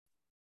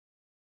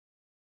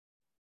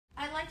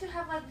I'd like to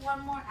have like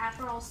one more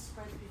Aperol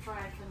spritz before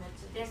I commit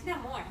to this. There's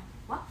no more.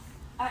 What?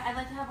 I'd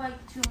like to have like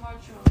 2 more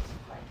churros.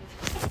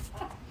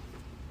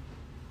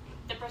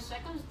 The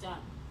Prosecco's done.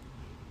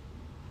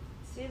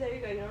 See, there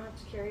you go. You don't have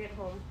to carry it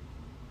home.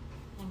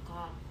 Thank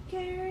God.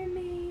 Carry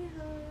me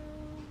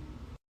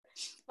home.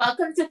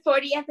 Welcome to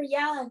 40 Ever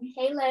Young.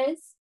 Hey, Liz.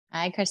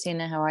 Hi,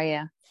 Christina. How are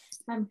you?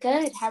 I'm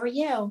good. How are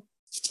you?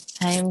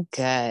 I'm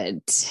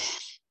good.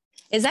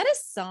 Is that a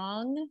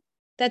song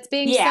that's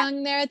being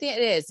sung there at the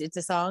end? It is. It's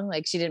a song.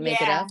 Like she didn't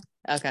make it up.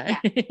 Okay.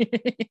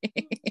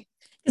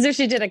 Because if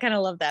she did, I kind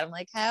of love that. I'm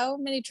like, how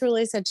many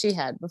Trulies had she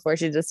had before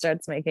she just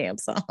starts making up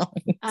songs?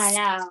 I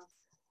know.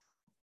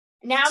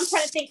 Now I'm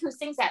trying to think who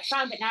sings that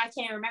song, but now I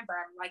can't remember.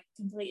 I'm like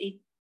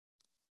completely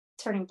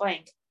turning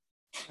blank.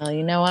 Well,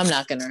 you know, I'm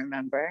not going to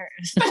remember.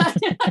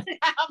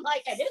 I'm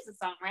like, it is a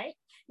song, right?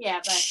 Yeah,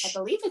 but I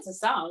believe it's a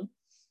song.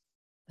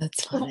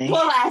 That's funny.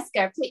 We'll ask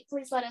her.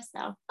 Please let us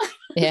know.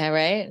 Yeah,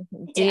 right?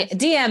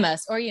 DM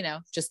us or, you know,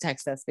 just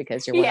text us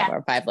because you're one of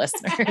our 5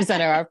 listeners that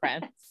are our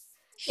friends.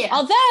 Yeah.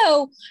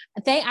 Although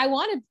I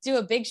want to do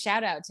a big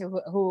shout out to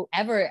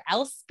whoever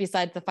else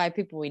besides the 5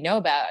 people we know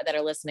about that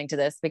are listening to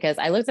this, because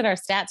I looked at our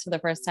stats for the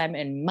first time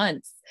in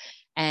months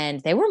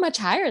and they were much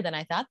higher than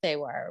I thought they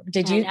were.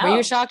 Were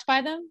you shocked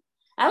by them?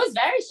 I was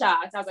very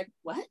shocked. I was like,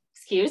 what?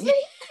 Excuse me?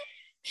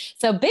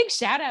 So big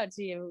shout out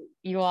to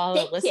you all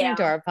listening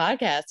to our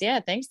podcast. Yeah.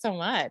 Thanks so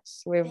much.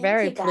 We're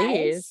very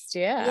pleased.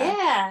 Yeah.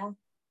 Yeah.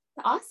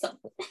 Awesome.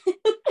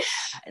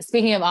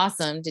 Speaking of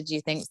awesome, did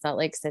you think Salt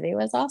Lake City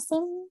was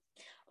awesome?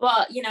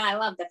 Well, you know, I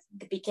love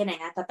the beginning.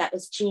 I thought that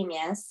was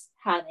genius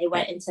how they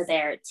went into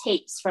their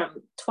tapes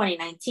from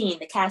 2019,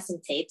 the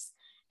casting tapes.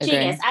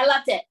 Genius. I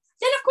loved it.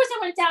 Then, of course, I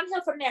went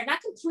downhill from there.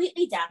 Not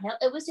completely downhill.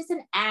 It was just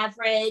an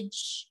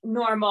average,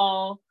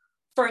 normal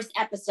first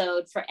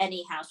episode for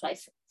any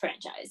Housewife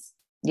franchise.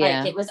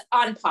 Yeah. Like, it was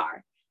on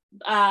par.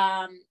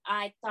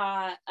 I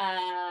thought,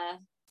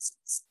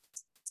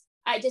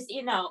 I just,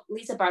 you know,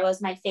 Lisa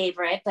Barlow's my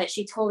favorite, but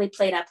she totally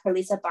played up her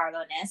Lisa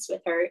Barlow-ness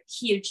with her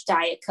huge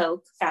Diet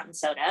Coke fountain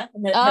soda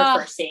in her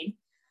first scene.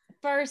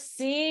 First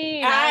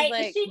scene. I was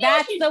like,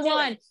 that's the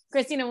one.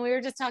 Christina, we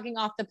were just talking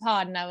off the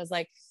pod and I was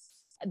like,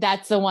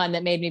 that's the one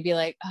that made me be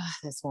like, oh,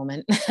 this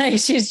woman.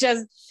 she's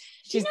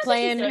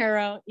playing her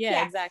own.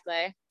 Yeah,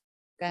 exactly.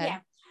 Go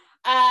ahead.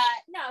 Yeah.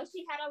 No,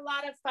 she had a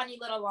lot of funny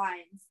little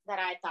lines that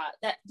I thought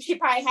that she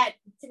probably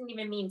didn't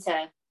even mean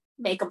to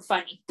make them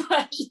funny,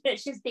 but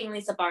she's being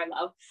Lisa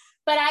Barlow.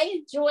 But I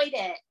enjoyed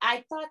it.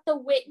 I thought the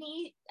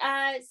Whitney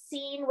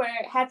scene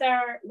where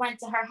Heather went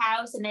to her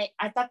house and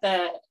I thought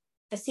the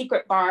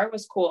secret bar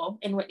was cool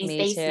in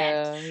Whitney's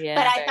basement. Yeah,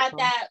 but I thought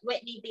that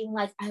Whitney being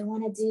like, I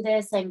want to do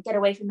this and get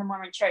away from the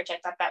Mormon church. I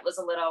thought that was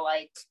a little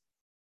like,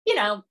 you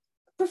know,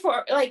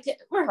 before like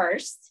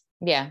rehearsed.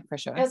 Yeah, for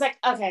sure. I was like,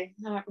 okay,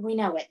 we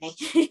know Whitney,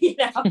 you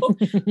know,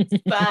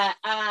 but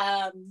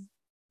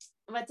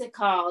what's it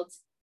called?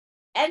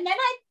 And then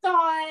I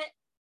thought,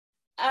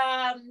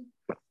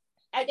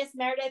 I guess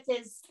Meredith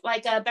is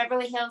like a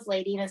Beverly Hills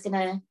lady and is going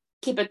to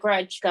keep a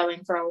grudge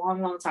going for a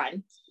long, long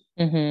time.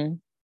 Mm-hmm.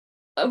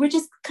 Which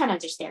is kind of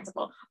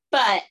understandable,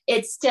 but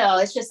it's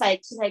just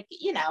like, she's like,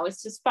 you know,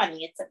 it's just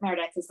funny. It's like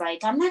Meredith is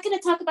like, I'm not going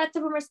to talk about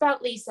the rumors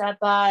about Lisa,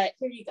 but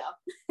here you go.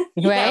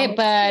 Right. Know?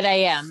 But I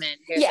am, and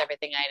here's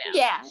everything I know.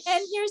 Yeah.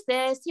 And here's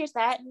this, here's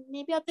that. And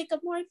maybe I'll think of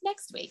more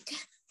next week.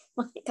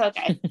 Like,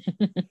 okay.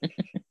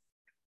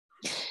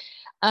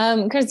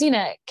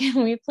 Christina,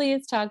 can we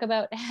please talk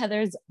about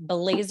Heather's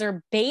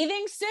blazer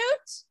bathing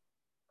suit?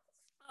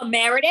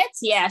 Meredith,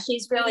 yeah,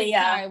 she's really.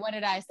 Sorry, what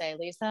did I say,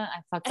 Lisa? I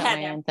fucked up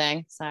my own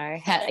thing.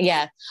 Sorry.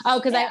 Yeah. Oh,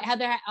 because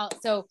Heather.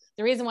 So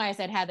the reason why I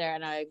said Heather,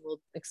 and I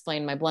will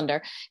explain my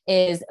blunder,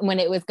 is when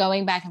it was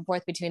going back and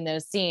forth between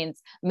those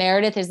scenes,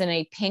 Meredith is in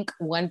a pink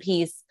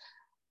one-piece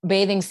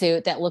bathing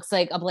suit that looks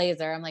like a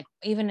blazer. I'm like,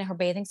 even her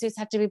bathing suits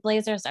have to be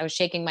blazers. I was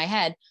shaking my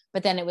head,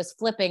 but then it was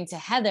flipping to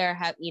Heather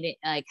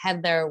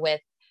Heather with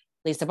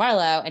Lisa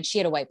Barlow, and she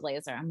had a white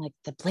blazer. I'm like,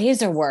 the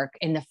blazer work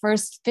in the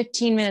first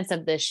 15 minutes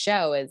of this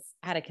show is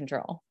out of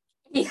control.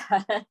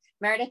 Yeah.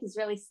 Meredith is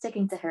really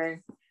sticking to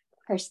her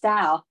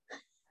style.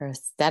 Her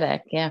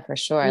aesthetic. Yeah, for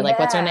sure. Yeah. Like,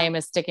 what's her name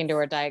is sticking to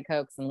her Diet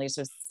Cokes, and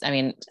Lisa's,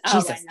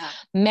 Jesus.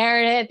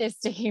 Meredith is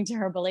sticking to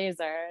her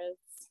blazers.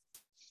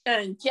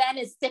 And Jen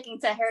is sticking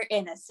to her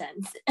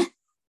innocence.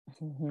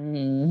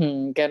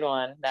 Good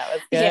one. That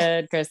was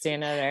good,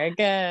 Christina. Very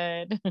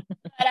good.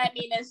 But I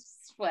mean,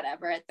 it's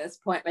whatever at this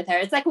point with her.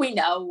 It's like, we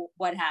know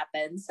what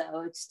happened,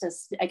 so it's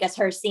just, I guess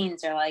her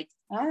scenes are like,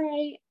 all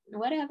right,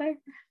 whatever,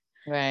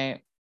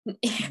 right?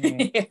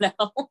 You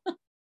know.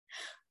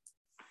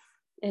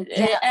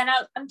 And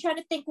I'm trying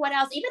to think what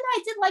else. Even though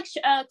I did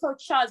like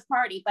Coach Shah's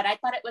party, but I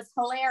thought it was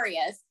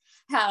hilarious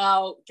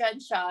how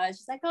Jen Shah,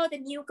 she's like, oh, the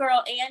new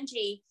girl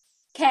Angie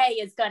K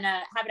is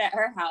gonna have it at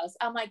her house.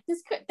 I'm like,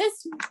 this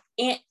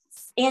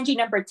Angie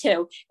number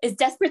 2 is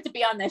desperate to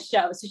be on this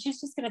show, so she's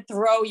just gonna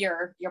throw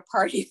your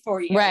party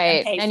for you,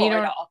 right? And you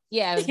don't.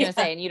 I was gonna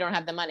say, and you don't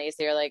have the money,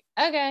 so you're like,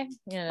 okay,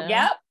 you know.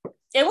 Yep.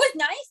 It was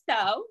nice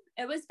though.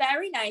 It was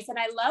very nice. And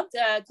I loved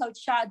Coach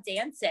Shah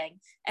dancing.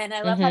 And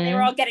I love how they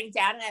were all getting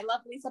down. And I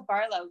love Lisa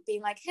Barlow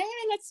being like, hey,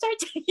 let's start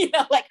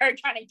to, like her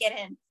trying to get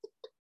in.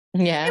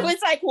 Yeah. It was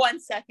like 1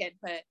 second,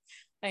 but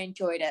I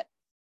enjoyed it.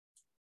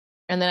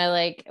 And then I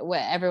like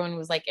what everyone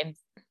was like in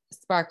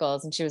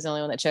sparkles and she was the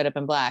only one that showed up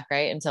in black,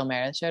 right? Until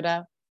Meredith showed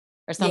up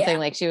or something.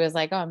 Like she was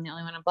like, oh, I'm the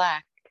only one in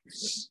black.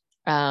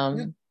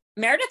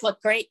 Meredith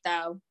looked great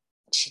though.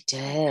 She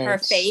did. Her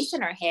face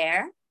and her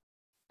hair.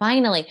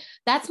 Finally,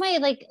 that's my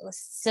like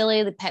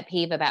silly pet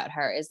peeve about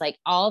her is like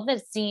all the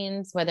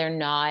scenes where they're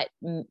not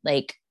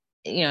like,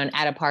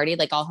 at a party,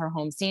 like all her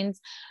home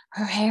scenes,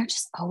 her hair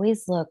just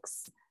always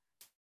looks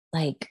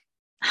like,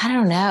 I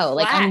don't know, flat.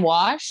 Like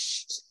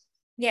unwashed.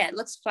 Yeah, it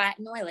looks flat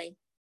and oily.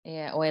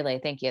 Yeah,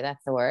 oily. Thank you.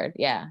 That's the word.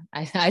 Yeah.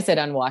 I said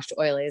unwashed.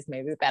 Oily is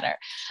maybe better.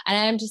 And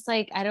I'm just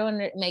like, I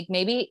don't like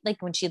maybe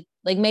like when she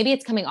like maybe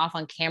it's coming off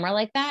on camera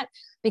like that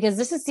because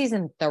this is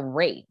season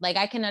 3. Like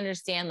I can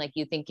understand like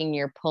you thinking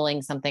you're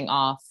pulling something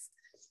off,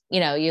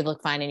 you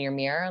look fine in your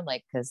mirror,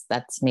 like because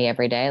that's me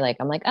every day. Like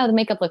I'm like, oh, the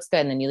makeup looks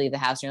good. And then you leave the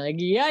house and you're like,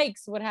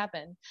 yikes, what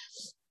happened?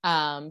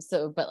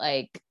 But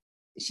like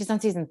she's on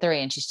season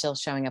 3 and she's still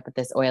showing up with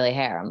this oily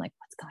hair. I'm like,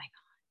 what's going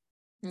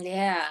on?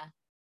 Yeah.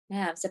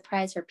 Yeah, I'm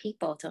surprised her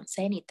people don't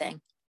say anything.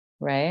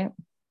 Right.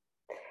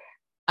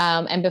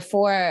 And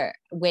before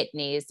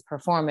Whitney's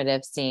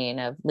performative scene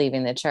of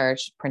leaving the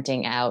church,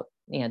 printing out,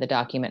 the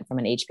document from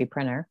an HP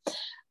printer,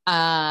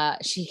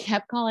 she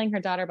kept calling her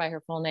daughter by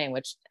her full name,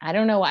 which I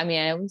don't know. I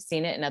mean, I've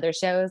seen it in other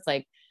shows,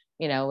 like,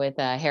 with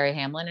Harry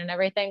Hamlin and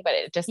everything, but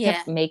it just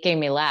kept making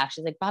me laugh.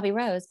 She's like, Bobby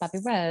Rose, Bobby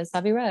Rose,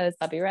 Bobby Rose,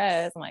 Bobby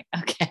Rose. I'm like,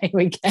 okay,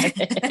 we get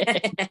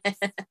it.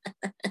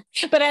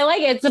 But I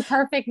like it. It's the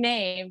perfect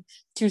name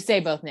to say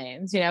both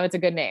names. It's a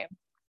good name.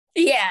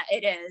 Yeah,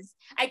 it is.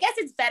 I guess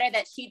it's better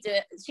that she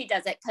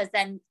does it because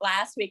then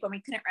last week when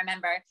we couldn't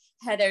remember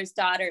Heather's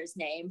daughter's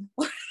name,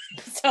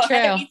 so True.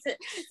 I need to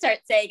start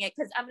saying it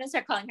because I'm going to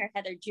start calling her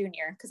Heather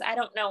Jr. because I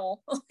don't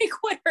know like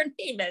what her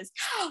name is.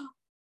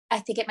 I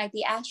think it might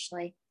be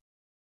Ashley.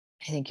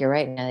 I think you're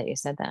right now that you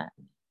said that.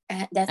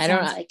 That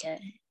sounds like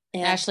it.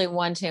 Yeah. Ashley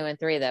 1, 2, and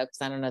 3 though,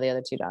 because I don't know the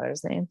other 2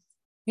 daughters' names.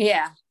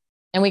 Yeah.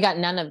 And we got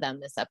none of them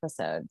this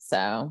episode.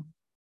 So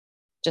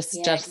just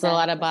exactly. A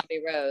lot of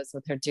Bobby Rose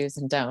with her do's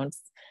and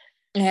don'ts.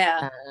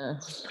 Yeah. Oh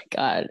my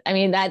God. I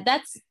mean,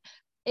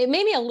 it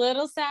made me a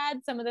little sad,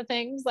 some of the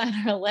things on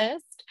her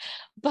list,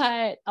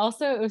 but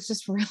also it was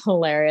just real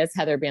hilarious.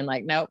 Heather being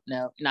like, nope,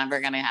 never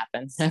going to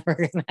happen. Never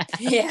going to happen.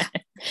 Yeah.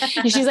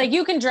 And she's like,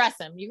 you can dress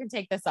him. You can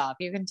take this off.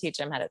 You can teach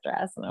him how to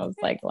dress. And I was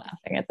like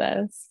laughing at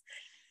this.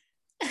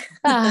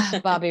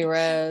 Bobby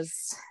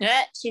Rose.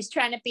 Yeah, she's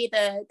trying to be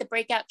the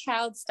breakout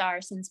child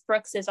star since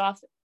Brooks is off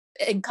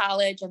in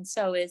college and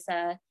so is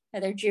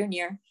Heather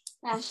Jr.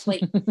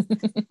 Ashley.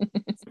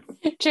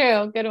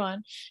 True, good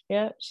one.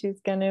 Yeah, she's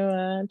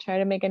gonna try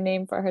to make a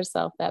name for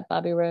herself, that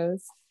Bobby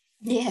Rose.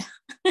 Yeah.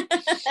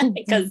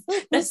 Because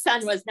the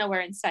sun was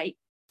nowhere in sight.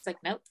 It's like,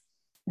 nope.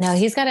 No,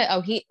 he's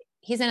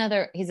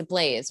a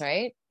Blaze,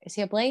 right? Is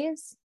he a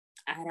Blaze?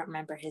 I don't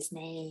remember his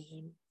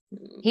name.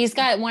 He's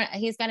got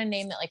a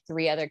name that like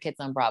 3 other kids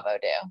on Bravo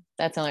do.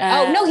 That's only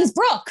no, he's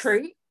Brooks.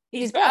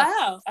 He's Brooks.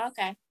 Oh,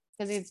 okay.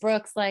 Because he's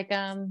Brooks, like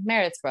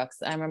Meredith's Brooks.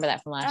 I remember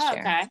that from last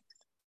year. Okay.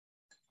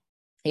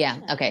 Yeah.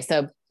 Okay.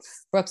 So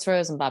Brooks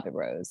Rose and Bobby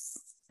Rose.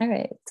 All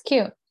right. It's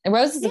cute. And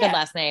Rose is a good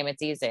last name.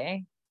 It's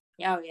easy.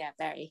 Oh yeah,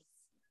 very.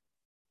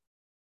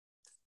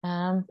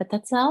 But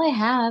that's all I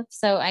have.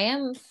 So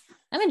I'm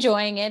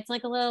enjoying it. It's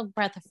like a little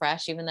breath of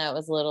fresh, even though it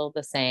was a little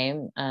the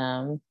same.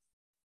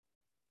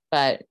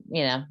 But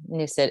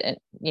new city,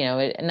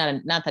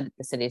 not that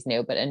the city's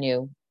new, but a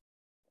new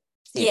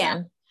season.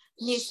 Yeah,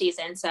 new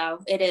season. So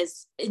it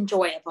is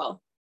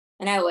enjoyable,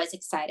 and I was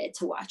excited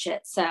to watch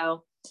it.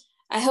 So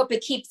I hope it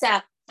keeps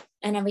up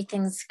and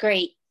everything's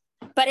great.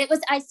 But I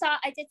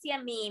did see a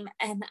meme,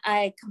 and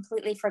I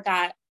completely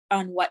forgot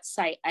on what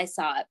site I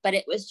saw it. But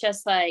it was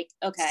just like,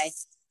 okay.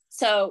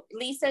 So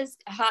Lisa's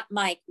hot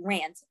mic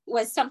rant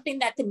was something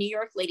that the New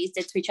York ladies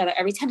did to each other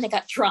every time they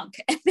got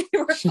drunk and they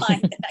were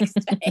fine the next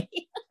day.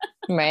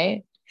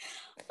 Right.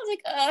 I was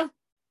like,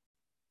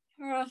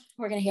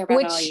 we're going to hear about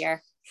it all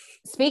year.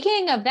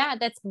 Speaking of that,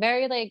 that's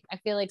very like, I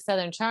feel like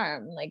Southern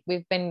Charm. Like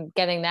we've been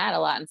getting that a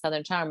lot in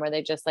Southern Charm where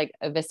they just like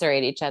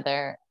eviscerate each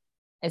other.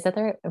 Is that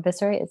the right,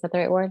 eviscerate? Is that the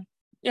right word?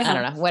 Yeah. I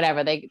don't know.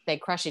 Whatever. They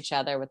crush each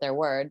other with their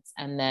words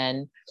and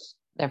then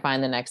they're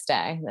fine the next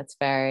day. That's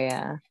very,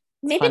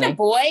 maybe funny. The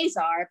boys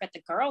are, but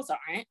the girls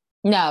aren't.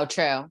 No,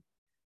 true.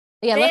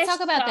 Yeah, let's talk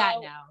about that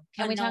now.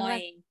 Can we talk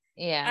about?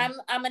 Yeah,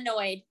 I'm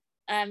annoyed.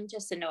 I'm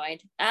just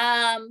annoyed.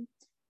 Well,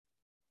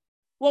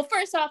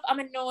 first off, I'm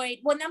annoyed.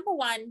 Well, number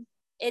one,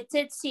 it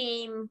did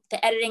seem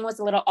the editing was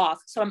a little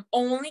off, so I'm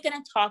only going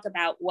to talk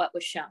about what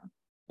was shown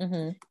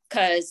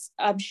because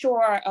I'm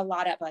sure a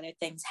lot of other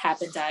things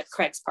happened at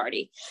Craig's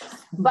party,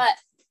 but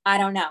I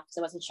don't know because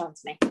it wasn't shown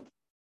to me.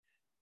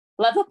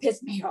 Leva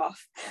pissed me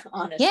off,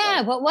 honestly.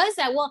 Yeah, what was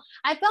that? Well,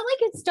 I felt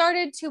like it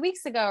started 2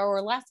 weeks ago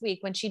or last week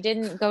when she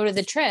didn't go to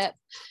the trip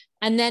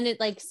And then it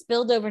like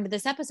spilled over into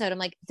this episode. I'm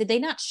like, did they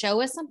not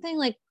show us something?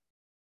 Like,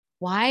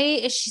 why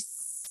is she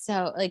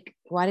so like,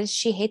 why does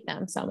she hate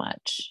them so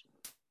much?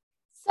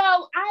 So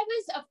I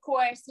was, of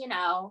course,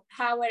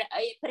 how would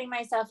I, putting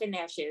myself in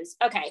their shoes.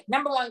 Okay.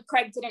 Number one,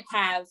 Craig didn't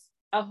have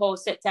a whole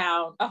sit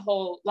down, a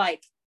whole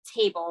like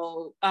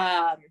table.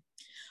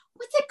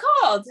 What's it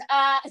called?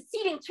 A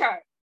seating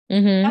chart.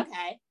 Mm-hmm.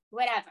 Okay.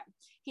 Whatever.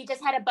 He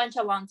just had a bunch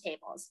of long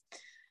tables.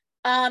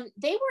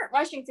 They weren't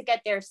rushing to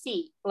get their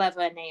seat, Leva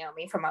and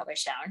Naomi, from what was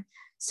shown.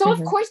 So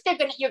of course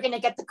you're gonna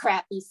get the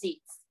crappy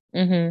seats.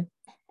 Mm-hmm.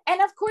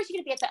 And of course you're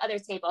gonna be at the other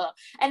table.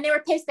 And they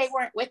were pissed they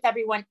weren't with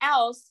everyone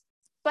else.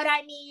 But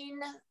I mean,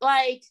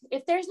 like,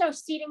 if there's no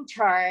seating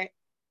chart,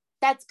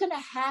 that's gonna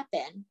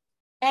happen.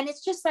 And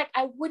it's just like,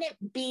 I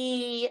wouldn't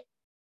be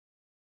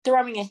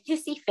throwing a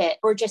hissy fit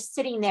or just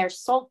sitting there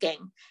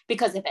sulking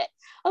because of it.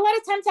 A lot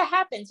of times that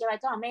happens. You're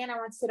like, oh man, I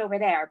want to sit over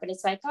there. But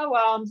it's like, oh,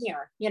 well, I'm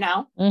here,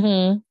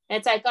 Mm-hmm.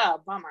 It's like,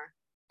 oh, bummer.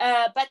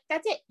 But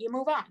that's it. You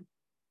move on.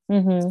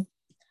 Mm-hmm.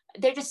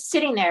 They're just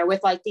sitting there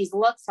with like these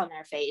looks on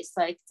their face.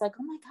 Like, it's like,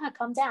 oh my God,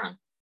 calm down.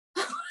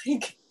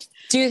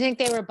 Do you think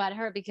they were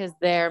butthurt because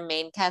they're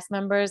main cast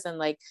members and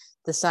like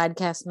the side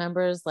cast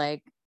members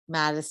like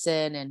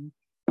Madison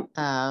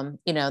and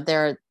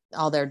they're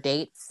all their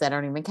dates that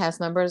aren't even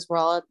cast members were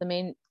all at the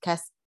main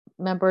cast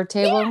member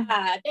table?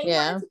 Yeah, they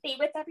wanted to be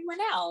with everyone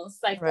else.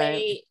 Like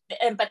right.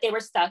 but they were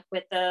stuck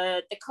with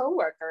the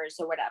co-workers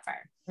or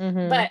whatever.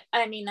 Mm-hmm. But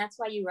I mean, that's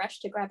why you rush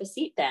to grab a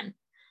seat then.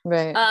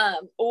 Right.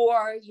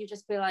 Or you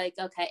just be like,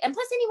 okay. And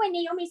plus anyway,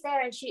 Naomi's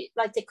there and she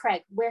like to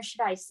Craig, where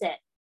should I sit?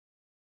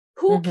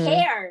 Who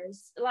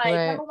cares? Like,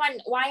 number one,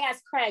 why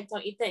ask Craig?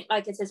 Don't you think?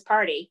 Like, it's his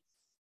party.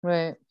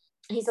 Right.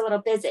 He's a little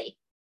busy.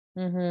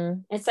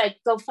 Mm-hmm. It's like,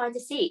 go find a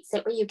seat,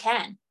 sit where you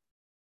can.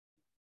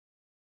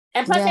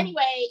 And plus,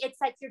 anyway, it's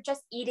like you're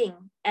just eating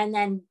and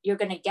then you're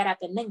going to get up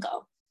and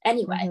mingle.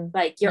 Anyway,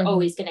 like you're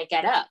always going to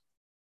get up.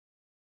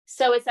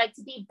 So it's like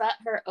to be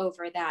butthurt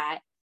over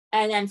that.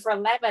 And then for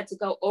Leva to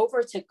go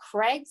over to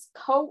Craig's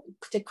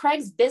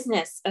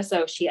business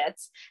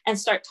associates and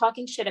start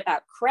talking shit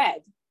about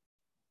Craig.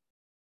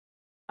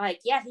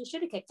 Like, yeah, he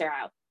should have kicked her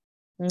out.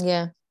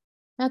 Yeah.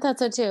 I thought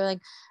so too. Like,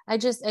 I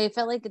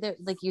felt like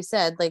like you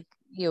said, like,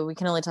 we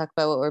can only talk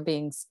about what we're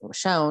being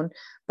shown,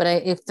 but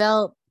it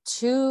felt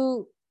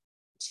too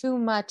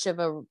much of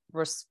a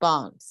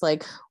response.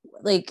 Like,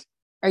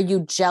 are you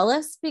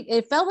jealous?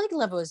 It felt like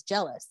Leva was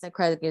jealous that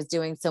Craig is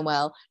doing so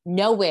well,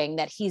 knowing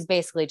that he's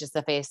basically just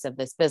the face of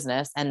this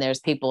business and there's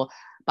people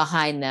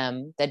behind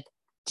them that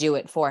do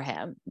it for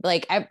him.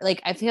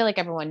 I feel like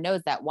everyone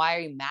knows that. Why are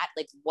you mad?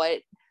 Like,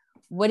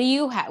 what do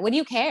you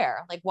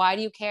care? Like, why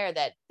do you care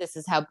that this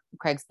is how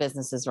Craig's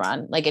business is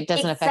run? Like, it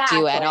doesn't affect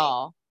you at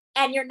all.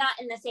 And you're not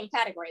in the same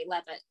category.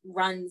 Leva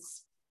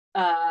runs,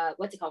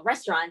 what's it called?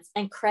 Restaurants,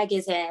 and Craig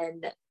is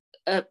in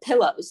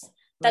pillows.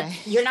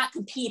 You're not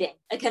competing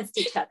against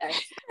each other.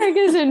 Craig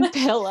is in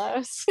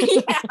pillows.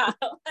 Yeah,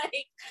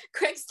 like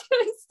Craig's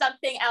doing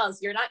something else.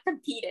 You're not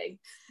competing.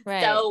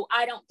 Right. So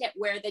I don't get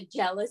where the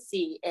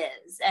jealousy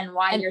is and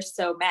why you're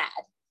so mad.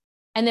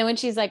 And then when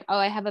she's like, oh,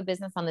 I have a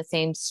business on the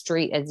same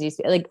street as you,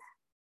 like,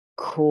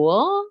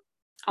 cool.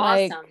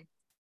 Awesome. Like,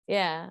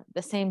 yeah.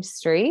 The same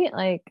street.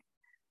 Like,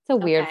 it's a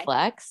weird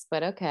flex,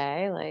 but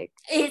okay. Like,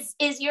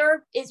 is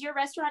your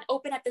restaurant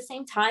open at the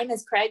same time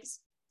as Craig's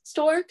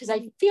store? Because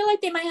I feel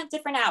like they might have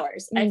different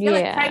hours. I feel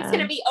like Craig's going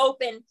to be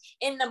open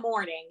in the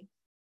morning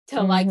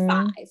till like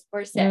 5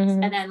 or 6.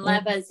 And then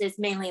Leva's is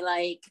mainly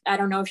like, I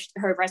don't know if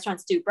her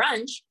restaurants do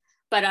brunch,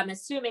 but I'm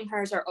assuming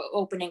hers are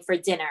opening for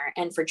dinner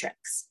and for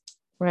drinks.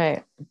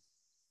 Right.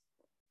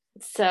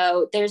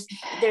 So there's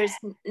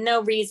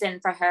no reason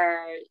for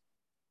her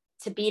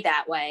to be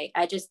that way.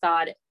 I just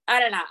thought, I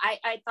don't know.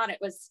 I thought it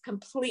was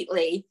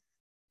completely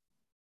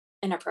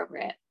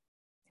inappropriate.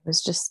 It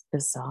was just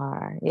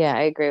bizarre. Yeah,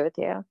 I agree with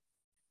you.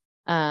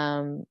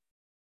 And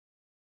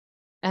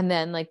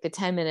then like the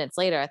 10 minutes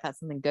later, I thought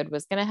something good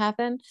was going to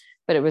happen,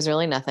 but it was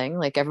really nothing.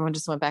 Like everyone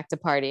just went back to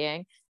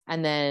partying.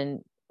 And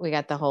then we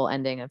got the whole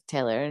ending of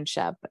Taylor and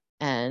Shep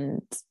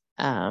and,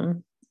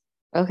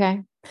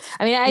 okay.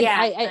 I mean,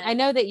 I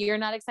know that you're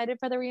not excited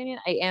for the reunion.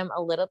 I am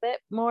a little bit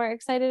more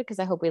excited because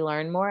I hope we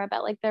learn more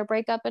about like their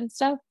breakup and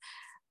stuff.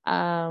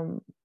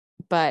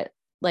 But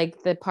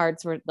like the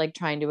parts were like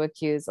trying to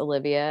accuse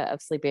Olivia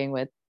of sleeping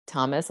with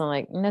Thomas. I'm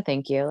like, no,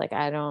 thank you. Like,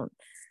 I don't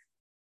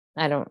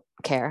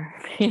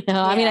care.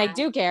 I mean, I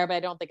do care, but I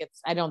don't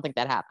think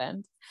that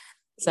happened.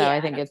 So I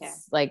think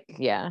it's like,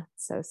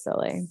 so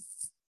silly.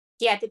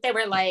 Yeah, I think there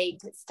were like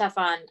stuff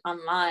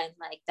online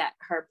like that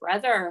her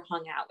brother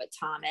hung out with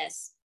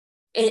Thomas,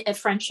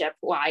 friendship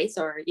wise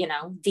or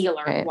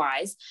dealer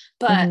wise.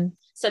 But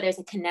so there's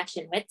a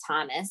connection with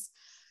Thomas,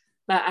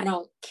 but I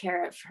don't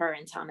care if her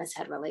and Thomas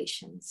had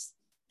relations.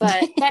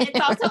 But then it's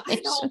also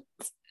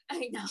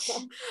I know,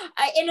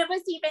 and it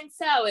was even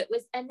so. It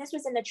was, and this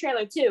was in the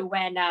trailer too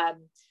when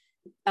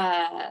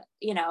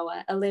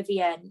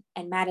Olivia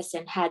and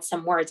Madison had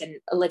some words and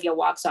Olivia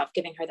walks off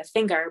giving her the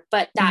finger,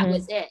 but that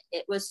was it.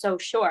 It was so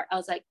short. I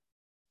was like,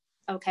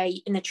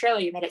 okay, in the trailer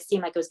you made it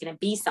seem like it was going to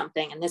be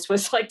something, and this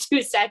was like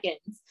 2 seconds,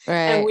 right?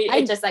 And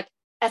it just like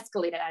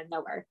escalated out of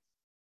nowhere.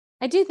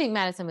 I do think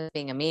Madison was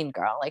being a mean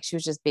girl. Like she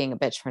was just being a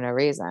bitch for no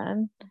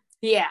reason.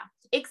 Yeah,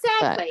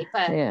 exactly.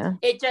 But yeah,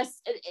 it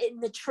just, in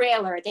the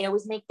trailer, they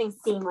always make things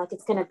seem like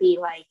it's going to be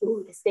like,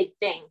 ooh, this big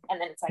thing. And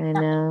then it's like,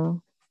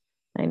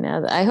 I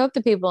know. I hope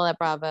the people at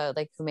Bravo,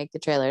 like who make the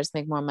trailers,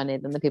 make more money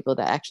than the people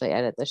that actually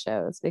edit the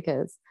shows,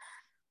 because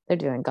they're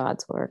doing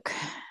God's work.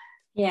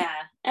 Yeah.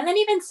 And then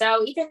even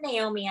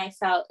Naomi, I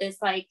felt, is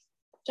like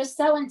just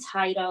so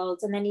entitled.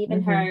 And then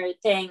even her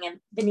thing, and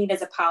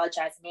Venita's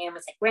apologizing. Naomi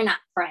was like, we're not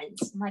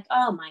friends. I'm like,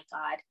 oh my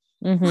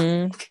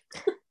God.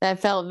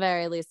 That felt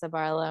very Lisa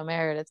Barlow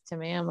Meredith to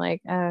me. I'm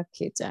like, oh,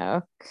 cute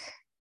joke.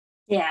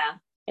 Yeah.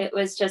 It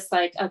was just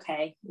like,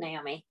 okay,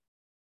 Naomi.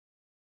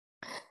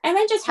 And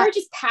then just her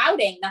just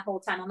pouting the whole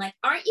time. I'm like,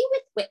 aren't you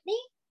with Whitney?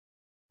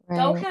 Right.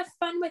 Go have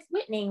fun with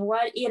Whitney.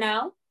 What,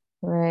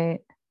 Right.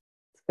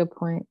 That's a good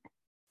point.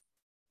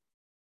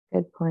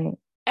 Good point.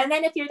 And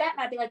then if you're that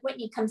mad, be like,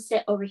 Whitney, come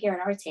sit over here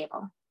at our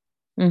table.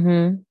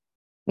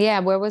 Yeah,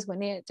 where was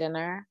Whitney at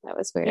dinner? That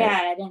was weird. Yeah,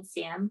 I didn't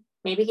see him.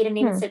 Maybe he didn't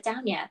even sit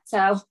down yet.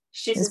 So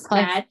she's just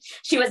mad.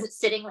 She wasn't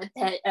sitting with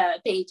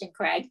Paige and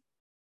Craig.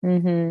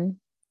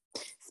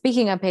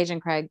 Speaking of Paige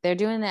and Craig, they're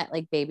doing that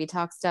like baby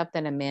talk stuff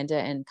that Amanda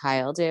and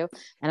Kyle do.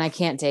 And I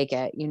can't take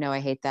it. I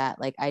hate that.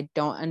 Like, I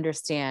don't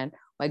understand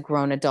why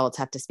grown adults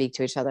have to speak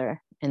to each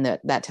other in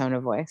that tone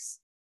of voice.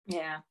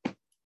 Yeah.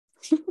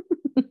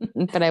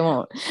 But I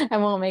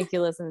won't make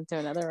you listen to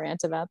another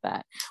rant about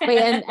that. Wait,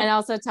 and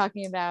also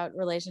talking about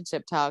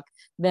relationship talk,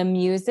 the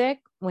music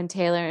when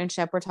Taylor and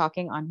Shep were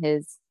talking on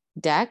his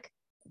deck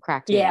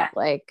cracked me up.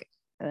 Like,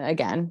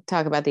 again,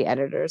 talk about the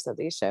editors of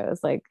these shows.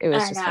 Like, it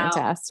was just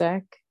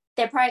fantastic.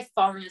 They're probably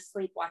falling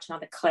asleep watching all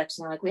the clips,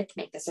 and they're like, we have to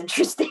make this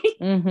interesting.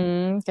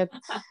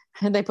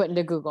 They put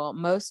into Google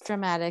most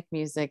dramatic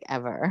music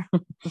ever.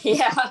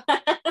 Yeah.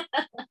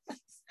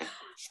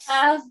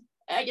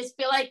 I just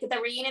feel like the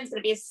reunion is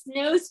going to be a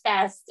snooze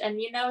fest, and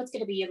it's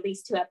going to be at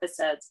least 2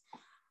 episodes.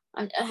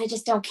 I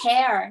just don't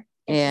care.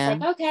 It's just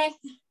like, okay.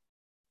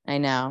 I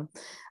know.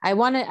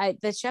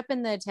 The Shep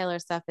and the Taylor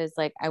stuff is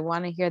like, I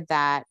want to hear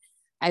that.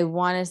 I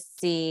want to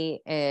see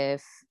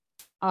if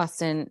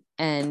Austen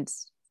and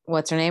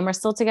what's her name are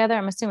still together.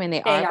 I'm assuming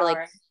they are. But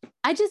like,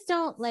 I just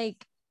don't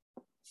like,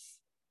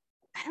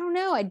 I don't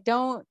know. I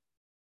don't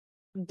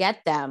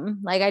get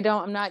them. Like,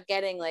 I'm not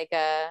getting like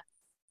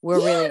we're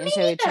really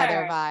into each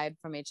other vibe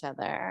from each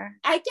other.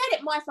 I get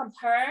it more from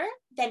her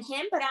than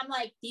him, but I'm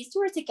like, these two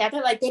are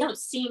together. Like, they don't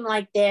seem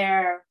like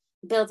they're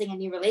building a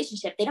new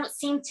relationship. They don't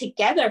seem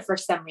together for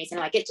some reason.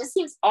 Like, it just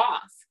seems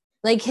off.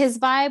 Like, his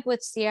vibe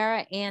with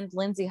Sierra and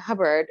Lindsay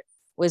Hubbard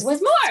was more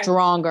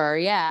stronger.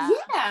 Yeah.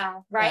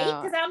 Yeah. Right.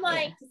 Because I'm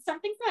like,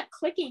 something's not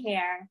clicking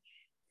here.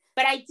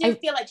 But I do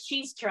feel like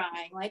she's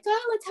trying. Like,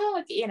 oh, let's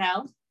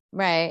hug.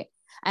 Right.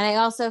 And I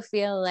also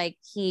feel like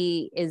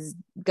he is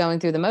going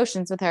through the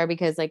motions with her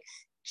because like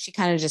she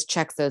kind of just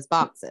checks those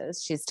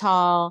boxes. She's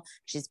tall,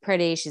 she's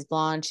pretty, she's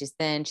blonde, she's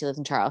thin, she lives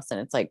in Charleston.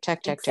 It's like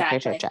check.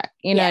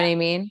 You know what I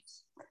mean?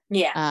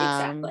 Yeah,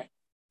 exactly.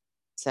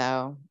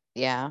 So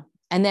yeah.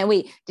 And then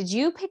did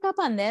you pick up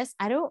on this?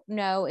 I don't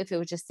know if it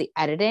was just the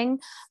editing,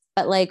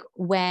 but like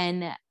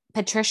when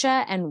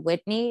Patricia and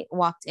Whitney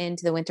walked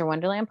into the Winter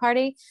Wonderland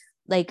party,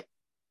 like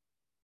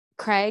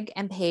Craig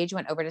and Paige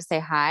went over to say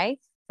hi,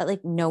 but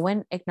like no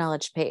one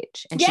acknowledged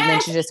Paige, and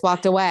then she just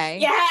walked away.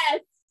 Yes.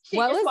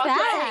 What was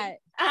that? Away.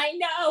 I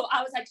know.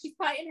 I was like, she's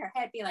probably in her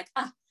head being like,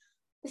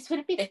 this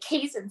wouldn't be the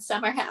case in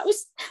Summer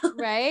House.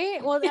 Right.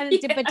 Well, but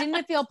didn't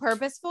it feel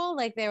purposeful?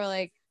 Like they were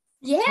like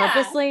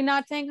purposely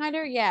not saying hi to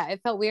her. Yeah.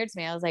 It felt weird to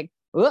me. I was like,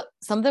 whoop,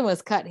 something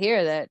was cut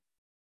here that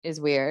is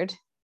weird.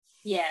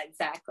 Yeah,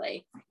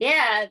 exactly.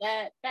 Yeah.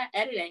 That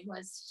editing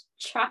was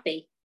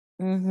choppy.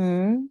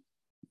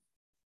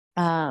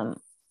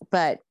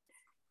 But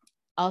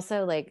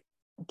also like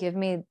give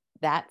me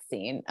that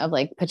scene of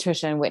like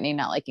Patricia and Whitney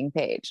not liking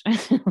Paige.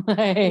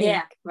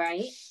 Yeah,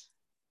 right.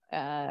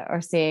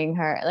 Or seeing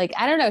her like,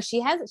 I don't know,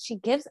 she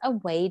gives a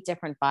way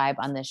different vibe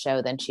on this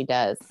show than she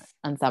does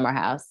on Summer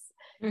House.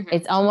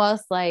 It's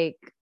almost like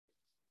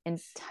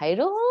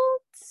entitled,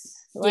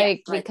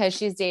 like because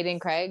she's dating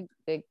Craig.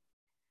 Like,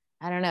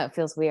 I don't know, it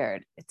feels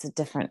weird. It's a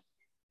different.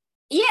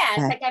 Yeah,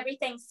 it's like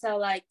everything's so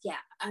like,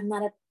 I'm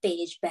not a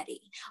beige Betty,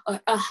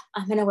 or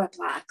I'm gonna wear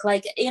black.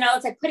 Like,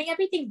 it's like putting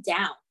everything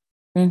down.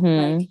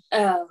 Like,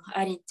 oh,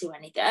 I didn't do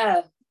anything.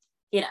 Oh,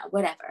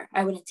 whatever.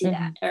 I wouldn't do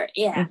that. Or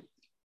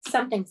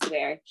something's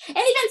weird. And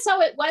even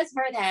so, it was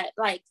her that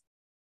like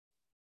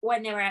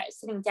when they were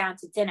sitting down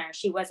to dinner,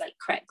 she was like,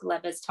 Craig,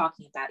 Leva's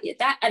talking about you.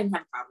 That I didn't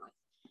have a problem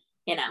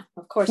with.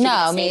 Of course.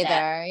 No, me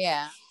either.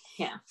 Yeah.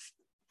 Yeah.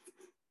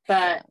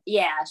 But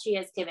she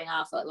is giving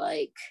off a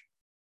like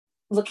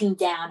looking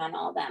down on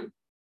all them.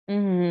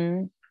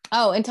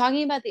 Oh, and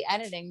talking about the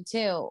editing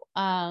too.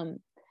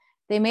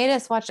 They made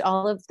us watch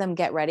all of them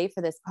get ready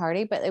for this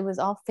party, but it was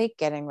all fake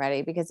getting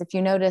ready because if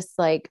you notice,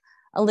 like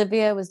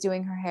Olivia was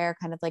doing her hair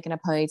kind of like in a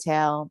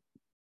ponytail.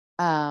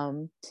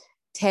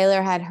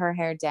 Taylor had her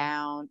hair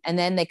down, and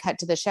then they cut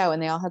to the show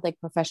and they all had like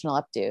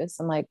professional updos.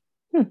 I'm like,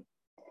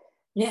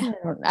 yeah,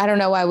 I don't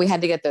know why we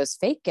had to get those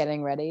fake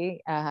getting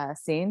ready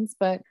scenes,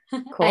 but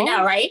cool. I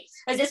know, right?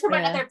 Is this from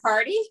another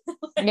party?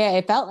 Yeah,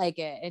 it felt like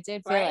it. It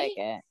did feel like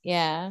it.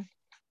 Yeah.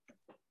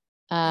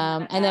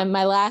 And then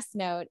my last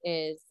note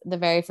is the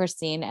very first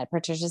scene at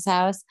Patricia's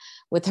house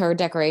with her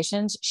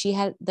decorations. She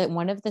had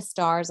one of the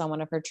stars on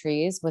one of her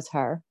trees was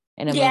her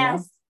in a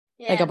movie,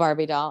 like a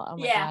Barbie doll. Oh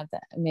my God,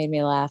 that made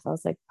me laugh. I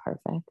was like,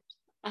 perfect.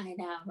 I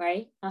know,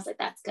 right? I was like,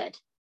 that's good.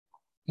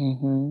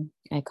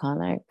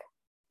 Iconic.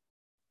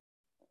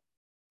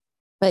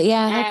 But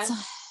yeah, that's go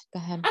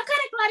ahead. I'm kind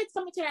of glad it's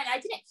coming to an end. I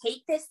didn't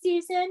hate this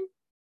season.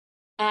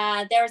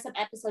 There were some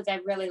episodes I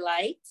really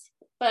liked,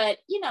 but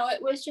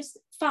it was just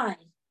fine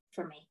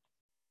for me.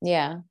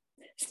 Yeah.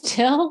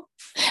 Still,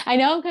 I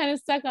know I'm kind of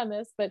stuck on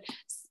this, but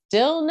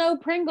still no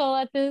Pringle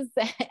at this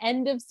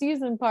end of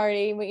season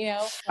party.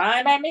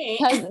 Fine by me.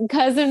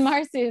 Cousin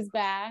Marcy's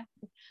back.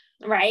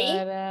 Right?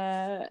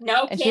 But,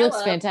 no, and Caleb. she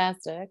looks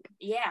fantastic.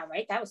 Yeah,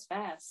 right? That was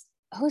fast.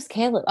 Who's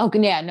Caleb? Oh,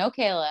 yeah, no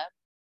Caleb.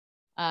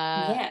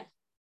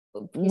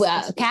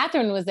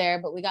 Kathryn was there,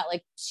 but we got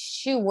like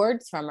 2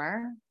 words from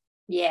her.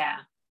 Yeah.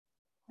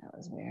 That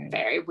was weird.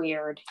 Very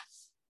weird.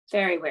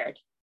 Very weird.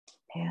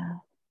 Yeah.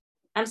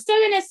 I'm still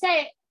going to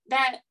say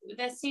that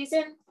this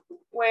season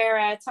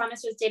where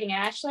Thomas was dating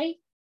Ashley.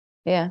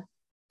 Yeah.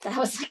 That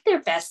was like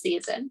their best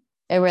season.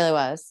 It really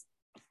was.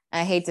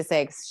 I hate to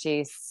say because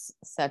she's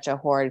such a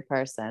horrid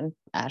person,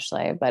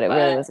 Ashley, but it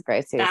really was a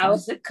great season. That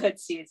was a good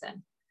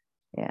season.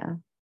 Yeah.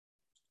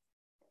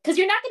 Because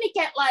you're not going to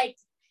get like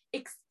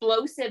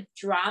explosive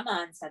drama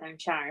on Southern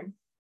Charm,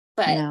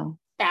 but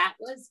that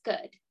was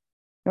good.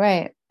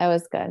 Right. That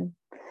was good.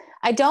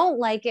 I don't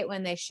like it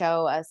when they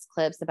show us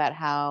clips about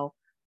how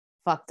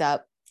fucked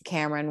up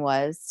Cameron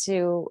was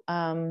to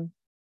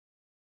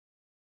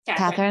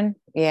Kathryn.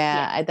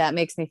 Yeah. That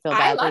makes me feel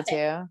badly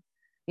too.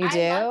 You do?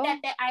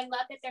 I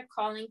love that they're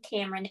calling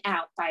Cameron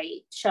out by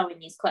showing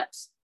these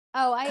clips.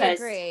 Oh, I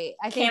agree.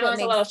 I think Cameron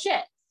was a little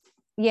shit.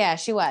 Yeah,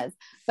 she was.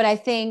 But I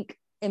think,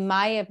 in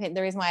my opinion,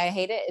 the reason why I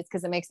hate it is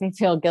because it makes me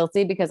feel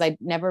guilty because I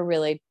never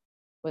really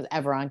was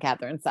ever on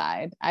Kathryn's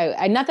side.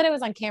 I not that I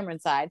was on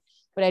Cameron's side,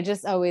 but I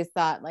just always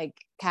thought like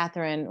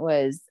Kathryn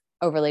was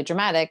overly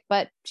dramatic,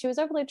 but she was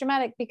overly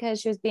dramatic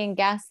because she was being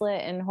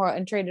gaslit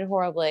and treated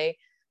horribly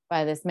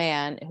by this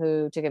man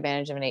who took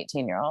advantage of an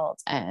 18-year-old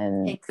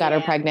and got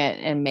her pregnant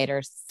and made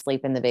her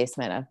sleep in the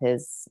basement of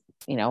his,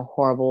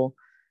 horrible,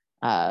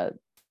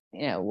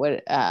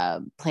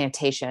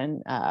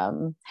 plantation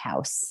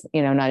house,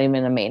 not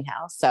even a main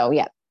house. So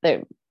yeah,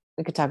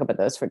 we could talk about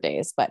those for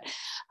days, but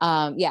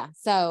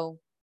so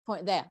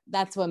point there.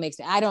 That's what makes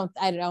me, I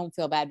don't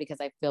feel bad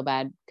because I feel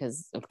bad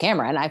because of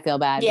Cameron. I feel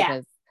bad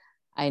because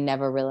I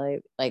never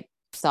really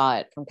saw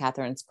it from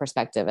Kathryn's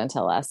perspective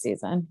until last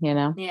season,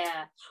 Yeah.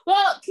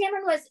 Well,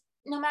 Cameron was,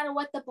 no matter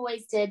what the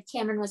boys did,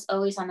 Cameron was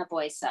always on the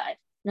boys' side.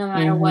 No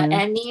matter what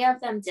any of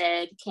them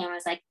did, Cameron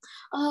was like,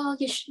 oh,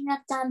 you shouldn't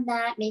have done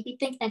that. Maybe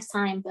think next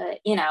time. But,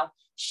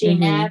 she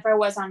never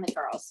was on the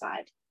girls'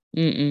 side.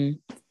 It's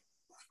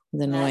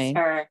annoying.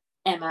 That's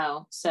her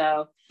MO.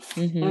 So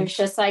it was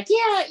just like,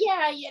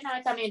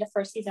 I thought maybe the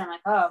first season, I'm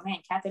like, oh man,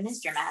 Kathryn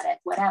is dramatic,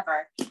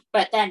 whatever.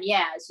 But then,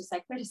 it's just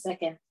like, wait a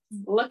second.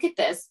 Look at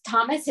this.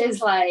 Thomas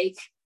is like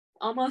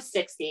almost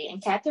 60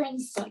 and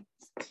Kathryn's like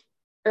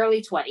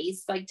early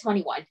 20s, like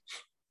 21.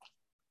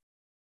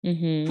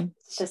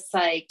 It's just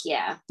like,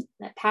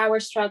 that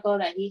power struggle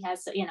that he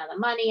has, the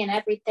money and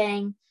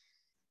everything.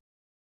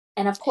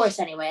 And of course,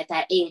 anyway, at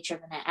that age, you're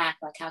going to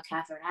act like how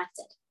Kathryn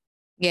acted.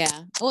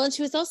 Yeah. Well, and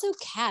she was also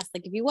cast,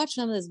 like if you watch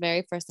some of those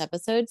very first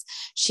episodes,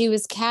 she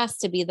was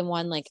cast to be the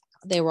one like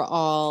they were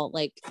all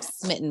like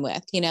smitten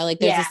with,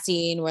 there's a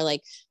scene where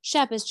like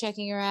Shep is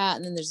checking her out,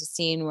 and then there's a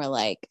scene where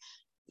like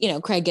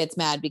Craig gets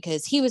mad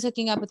because he was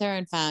hooking up with her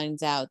and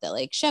finds out that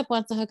like Shep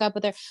wants to hook up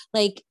with her.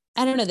 Like,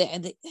 I don't know,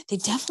 they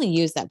definitely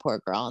used that poor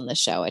girl on the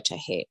show, which I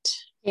hate.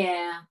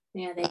 Yeah,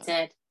 they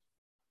did.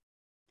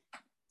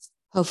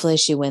 Hopefully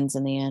she wins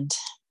in the end.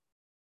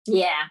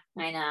 Yeah,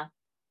 I know.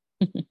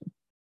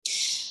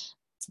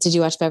 Did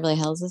you watch Beverly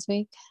Hills this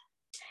week?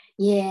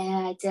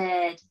 Yeah, I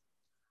did.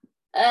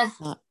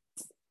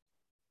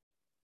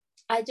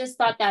 I just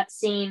thought that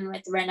scene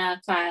with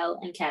Rinna, Kyle,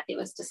 and Kathy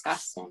was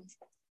disgusting.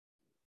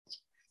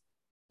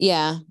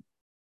 Yeah.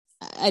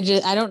 I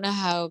don't know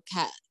how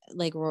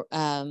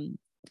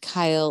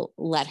Kyle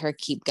let her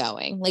keep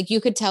going. Like,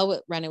 you could tell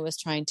what Rinna was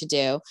trying to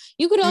do.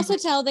 You could also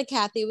tell that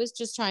Kathy was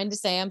just trying to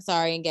say I'm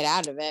sorry and get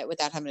out of it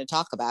without having to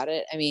talk about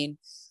it. I mean,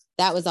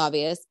 that was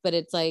obvious, but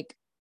it's like,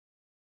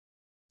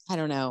 I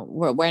don't know,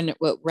 what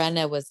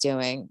Rinna was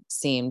doing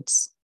seemed,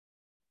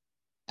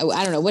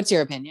 I don't know. What's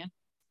your opinion?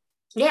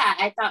 Yeah,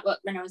 I thought what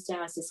Rinna was doing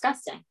was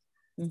disgusting.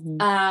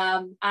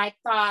 I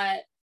thought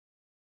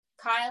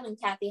Kyle and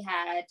Kathy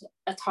had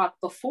a talk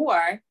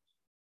before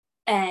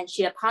and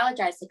she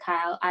apologized to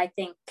Kyle. I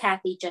think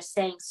Kathy just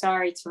saying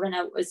sorry to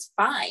Rinna was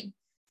fine.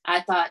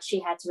 I thought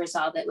she had to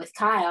resolve it with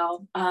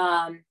Kyle,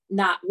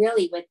 not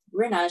really with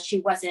Rinna.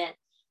 She wasn't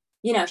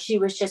you know, she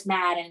was just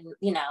mad and,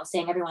 you know,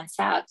 saying everyone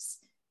sucks.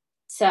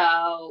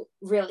 So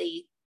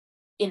really,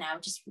 you know,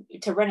 just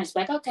to Rinna's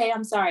like, okay,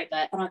 I'm sorry,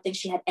 but I don't think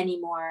she had any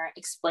more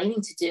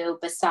explaining to do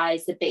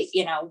besides the big,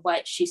 you know,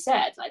 what she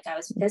said. Like, I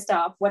was pissed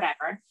off,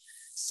 whatever.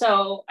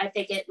 So I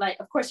think it, like,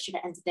 of course, should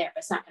have ended there,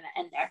 but it's not going to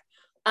end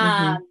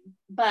there.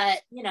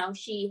 But, you know,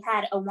 she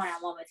had a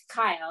one-on-one with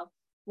Kyle.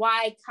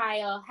 Why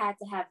Kyle had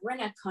to have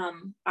Rinna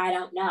come, I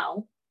don't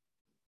know.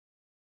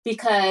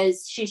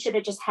 Because she should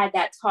have just had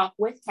that talk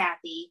with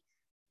Kathy,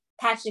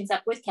 patch things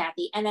up with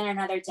Kathy, and then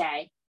another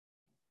day,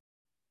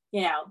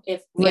 you know,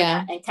 if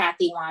Rinna and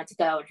Kathy wanted to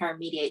go and her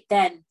mediate,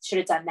 then should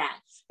have done that.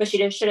 But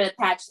she should have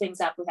patched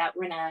things up without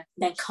Rinna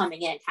then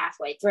coming in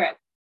halfway through.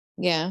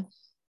 Yeah.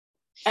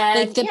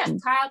 And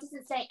Kyle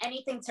doesn't say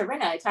anything to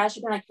Rinna. Kyle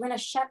should be like, Rinna,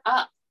 shut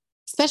up.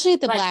 Especially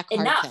at the like, black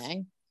heart enough.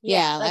 thing.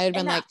 Yeah, I would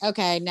have been like,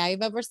 okay, now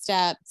you've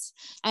overstepped.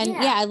 And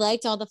I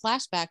liked all the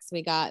flashbacks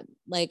we got,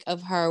 like,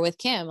 of her with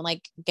Kim,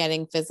 like,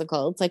 getting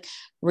physical. It's like,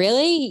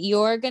 really?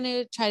 You're going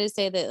to try to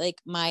say that, like,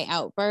 my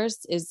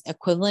outburst is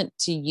equivalent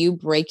to you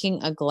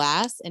breaking a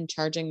glass and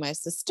charging my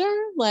sister?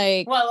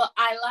 Like, well,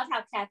 I love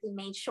how Kathy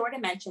made sure to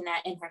mention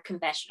that in her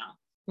confessional.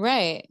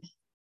 Right.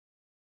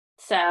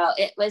 So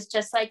it was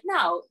just like,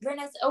 no,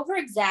 Rinna's over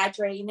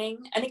exaggerating.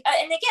 And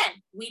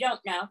again, we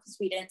don't know because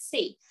we didn't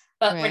see.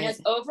 But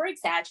Rinna's over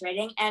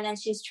exaggerating, and then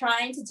she's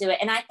trying to do it.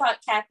 And I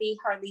thought Kathy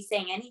hardly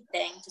saying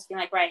anything, just being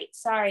like, right,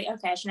 sorry,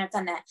 okay, I shouldn't have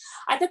done that.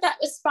 I thought that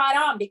was spot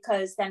on,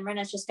 because then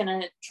Rinna's just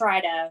going to try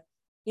to,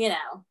 you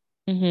know,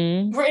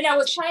 Rinna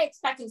was probably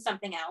expecting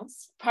something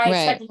else, probably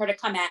expecting her to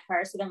come at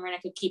her, so then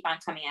Rinna could keep on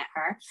coming at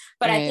her.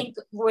 But I think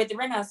with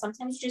Rinna,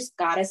 sometimes you just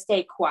got to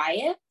stay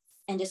quiet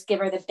and just give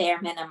her the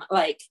bare minimum,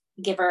 like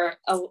give her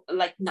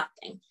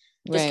nothing.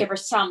 Just give her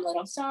some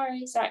little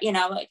sorry, you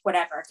know, like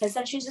whatever, because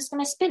then she's just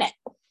going to spin it.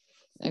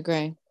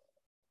 Agree.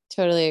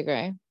 Totally agree.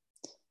 And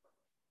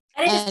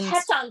it just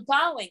kept on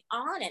going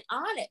on and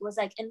on. It was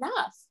like,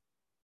 enough.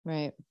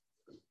 Right.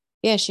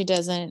 Yeah, she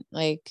doesn't,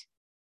 like,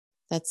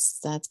 that's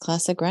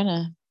classic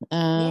Rinna.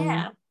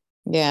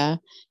 Yeah.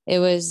 It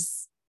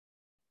was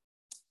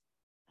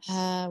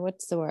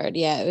what's the word?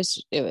 Yeah,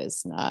 it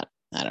was not,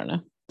 I don't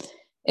know.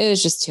 It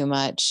was just too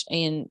much.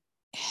 And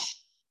I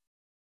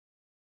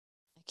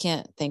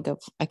can't think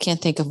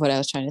of what I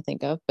was trying to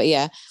think of, but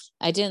yeah,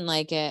 I didn't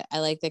like it. I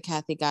like that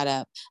Kathy got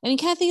up. I mean,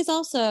 Kathy is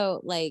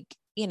also, like,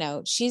 you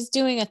know, she's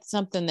doing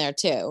something there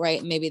too,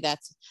 right? Maybe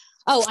that's,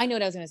 I know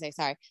what I was going to say.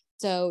 Sorry.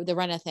 So the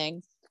Rinna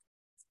thing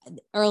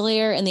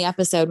earlier in the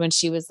episode, when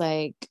she was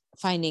like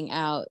finding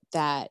out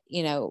that,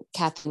 you know,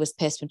 Kathy was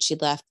pissed when she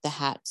left the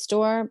hat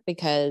store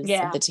because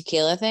of the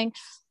tequila thing.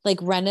 Like,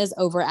 Rinna's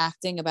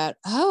overacting about,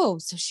 so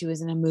she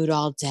was in a mood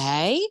all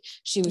day.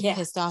 She was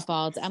pissed off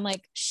all day. I'm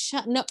like,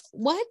 no,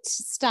 what?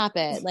 Stop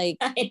it. Like,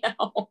 I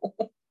know.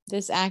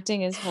 This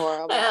acting is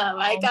horrible. Oh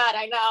my God,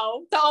 I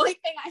know. The only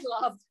thing I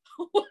loved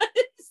was...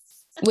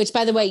 Which,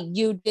 by the way,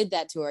 you did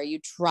that to her. You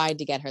tried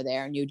to get her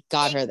there and you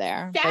got her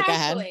there.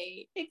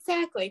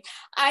 Exactly.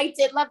 I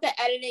did love the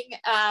editing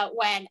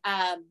when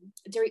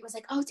Dorit was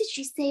like, oh, did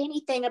she say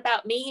anything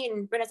about me?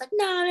 And Brenna's like,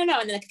 no. And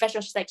then the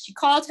confessional, she's like, she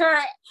called her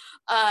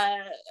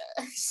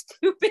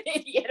stupid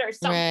idiot or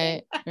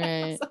something.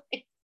 Right.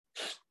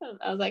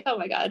 I was like, oh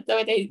my God. The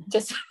way they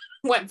just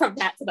went from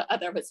that to the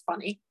other was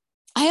funny.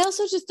 I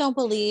also just don't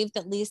believe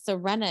that Lisa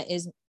Rinna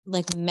is,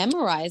 like,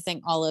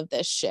 memorizing all of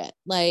this shit.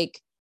 Like,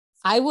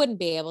 I wouldn't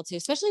be able to,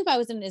 especially if I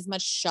was in as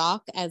much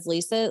shock as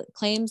Lisa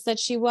claims that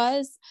she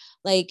was,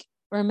 like,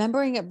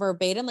 remembering it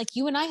verbatim. Like,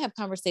 you and I have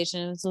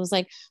conversations. So it was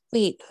like,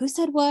 wait, who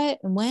said what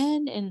and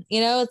when? And, you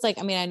know, it's like,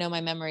 I mean, I know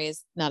my memory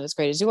is not as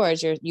great as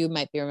yours. You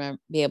might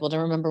be able to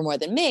remember more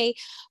than me,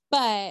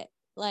 but,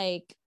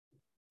 like,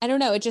 I don't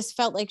know. It just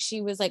felt like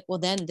she was like, well,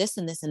 then this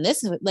and this and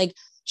this. Like,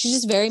 she's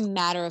just very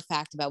matter of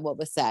fact about what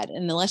was said.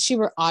 And unless she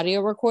were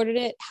audio recorded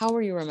it, how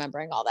were you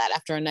remembering all that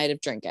after a night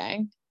of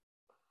drinking?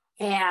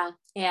 Yeah.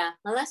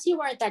 Unless you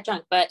weren't that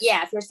drunk. But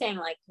yeah, if you're saying,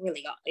 like,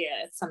 really,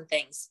 some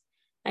things,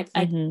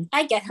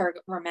 I get her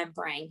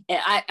remembering.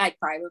 I'd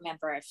probably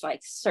remember if, like,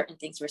 certain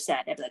things were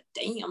said. I'd be like,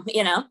 damn,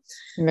 you know?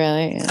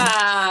 Really?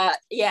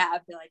 Yeah,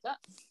 I'd be like, oh.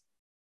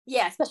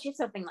 Yeah, especially if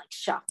something, like,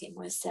 shocking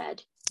was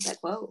said. Like,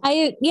 whoa.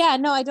 I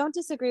don't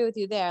disagree with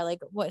you there. Like,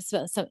 what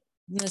some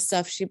the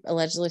stuff she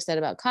allegedly said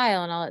about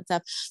Kyle and all that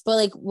stuff, but,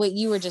 like, what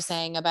you were just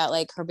saying about,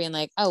 like, her being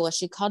like, oh, well,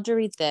 she called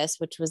Dorit this,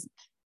 which was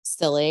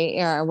silly,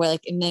 or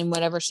like, and then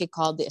whatever she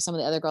called some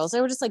of the other girls,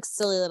 they were just, like,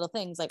 silly little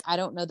things. Like, I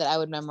don't know that I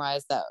would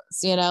memorize those,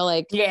 you know,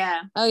 like,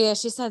 oh yeah,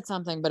 she said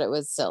something, but it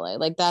was silly.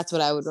 Like, that's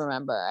what I would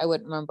remember. I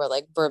wouldn't remember,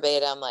 like,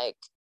 verbatim, like,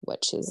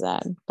 what she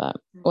said, but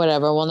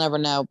whatever. We'll never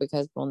know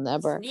because we'll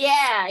never.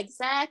 Yeah,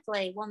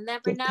 exactly. We'll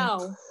never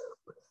know.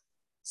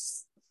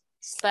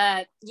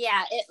 But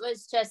yeah, it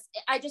was just,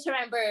 I just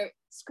remember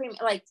screaming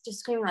like,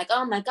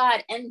 oh my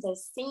God, end the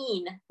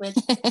scene with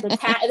the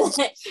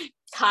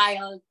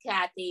Kyle,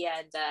 Kathy,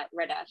 and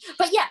Rinna.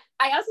 But yeah,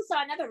 I also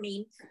saw another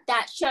meme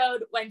that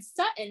showed when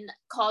Sutton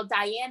called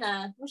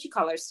Diana, what she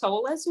call her,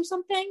 soulless or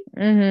something.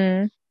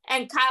 Mm-hmm.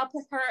 And Kyle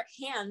put her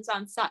hands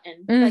on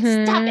Sutton. Like,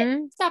 stop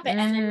it.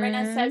 And then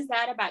Rinna says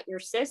that about your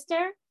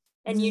sister,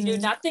 and you do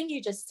nothing.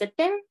 You just sit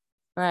there.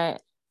 Right.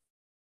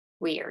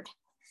 Weird.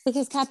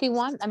 Because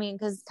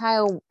because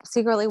Kyle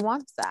secretly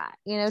wants that.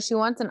 You know, she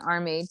wants an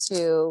army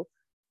to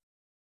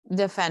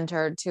defend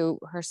her to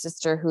her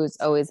sister, who's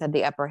always had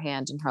the upper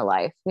hand in her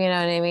life. You know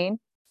what I mean?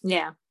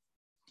 Yeah.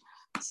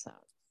 So,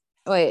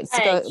 wait.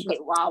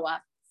 Chihuahua.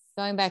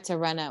 Going back to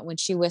Rinna, when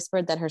she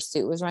whispered that her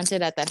suit was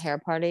rented at that hair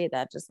party,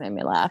 that just made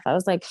me laugh. I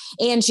was like,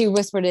 and she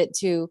whispered it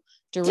to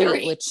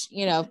Dorit, which,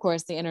 you know, of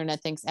course, the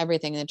internet thinks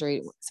everything that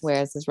Dorit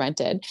wears is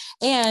rented.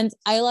 And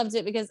I loved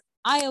it because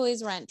I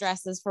always rent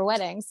dresses for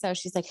weddings. So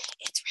she's like,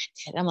 it's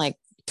rented. I'm like,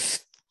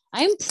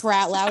 I'm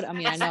loud. I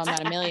mean, I know I'm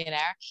not a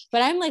millionaire,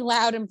 but I'm like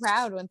loud and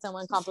proud when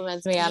someone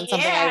compliments me on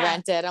something I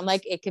rented. I'm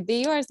like, it could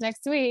be yours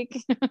next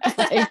week.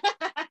 Like,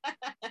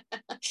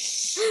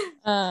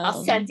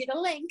 I'll send you the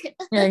link.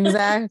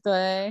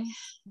 Exactly.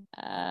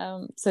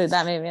 So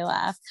that made me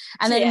laugh.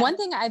 And then one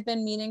thing I've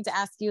been meaning to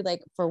ask you,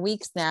 like, for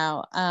weeks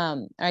now,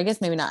 or I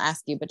guess maybe not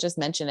ask you, but just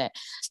mention it.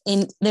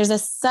 There's a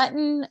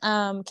Sutton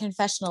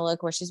confessional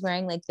look where she's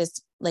wearing like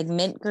this like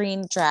mint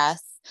green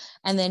dress,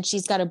 and then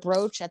she's got a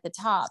brooch at the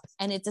top,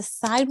 and it's a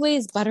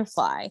sideways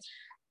butterfly.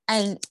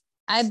 And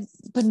I've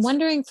been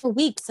wondering for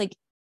weeks, like,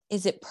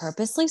 is it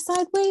purposely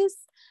sideways?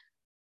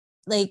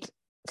 Like,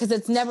 because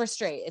it's never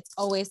straight, it's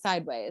always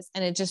sideways.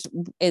 And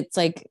it's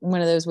like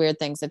one of those weird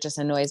things that just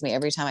annoys me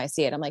every time I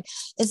see it. I'm like,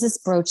 is this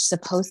brooch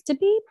supposed to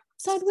be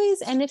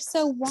sideways? And if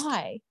so,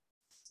 why?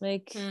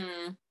 Like,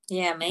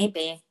 yeah,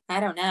 maybe. I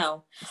don't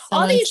know.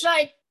 All these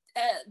like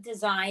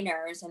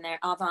designers and their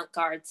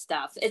avant-garde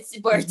stuff, it's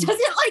where it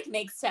doesn't like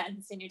make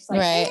sense. And you're just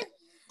like, right.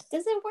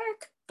 Does it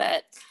work?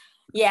 But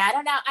yeah, I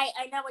don't know.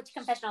 I know which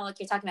confessional look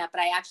you're talking about,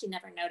 but I actually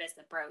never noticed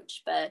the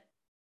brooch, but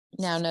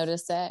now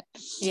notice it.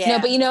 Yeah. No,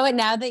 but you know what?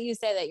 Now that you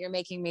say that, you're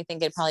making me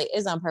think it probably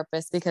is on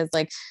purpose, because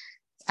like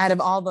out of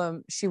all of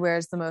them, she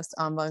wears the most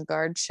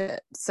avant-garde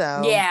shit.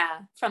 So yeah,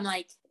 from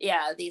like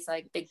these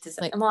like big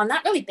well,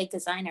 not really big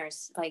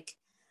designers, like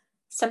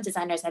some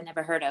designers I've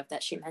never heard of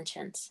that she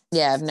mentions.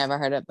 Yeah, I've never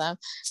heard of them.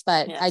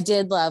 But I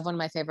did love one of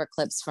my favorite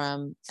clips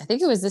from, I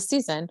think it was this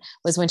season,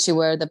 was when she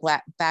wore the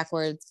black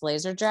backwards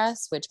blazer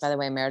dress, which, by the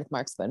way, Meredith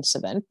Marks must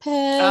have been pissed.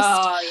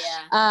 Oh,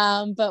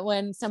 yeah. But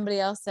when somebody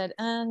else said,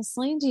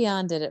 Celine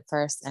Dion did it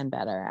first and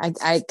better.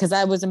 Because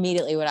that was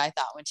immediately what I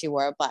thought when she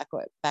wore a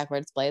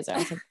backwards blazer. I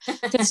was like,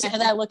 because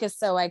that look is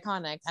so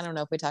iconic. I don't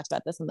know if we talked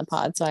about this in the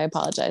pod, so I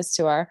apologize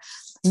to our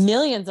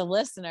millions of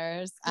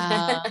listeners.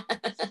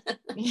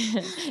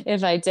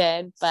 If I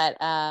did, but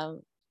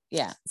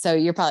yeah, so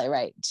you're probably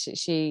right.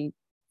 She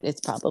it's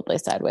probably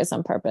sideways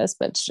on purpose,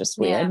 but it's just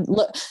weird.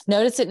 Look,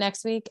 notice it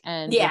next week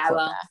and report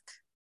back.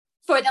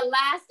 For the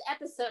last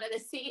episode of the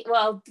season,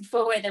 well,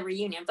 before the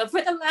reunion, but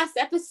for the last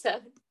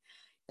episode.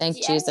 Thank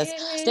Jesus.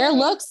 Their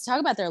looks, talk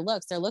about their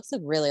looks. Their looks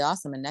look really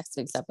awesome in next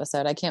week's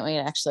episode. I can't wait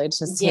actually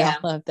to see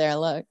all of their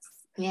looks.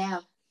 Yeah.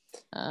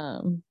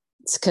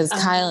 It's because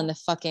Kyle in the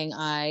fucking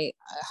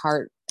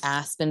heart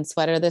Aspen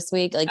sweater this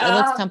week. Like, it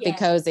looks comfy,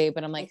 cozy,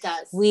 but I'm like,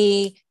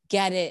 we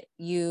get it.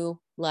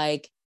 You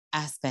like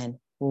Aspen.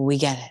 We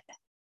get it.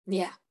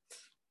 Yeah.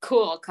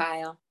 Cool,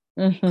 Kyle.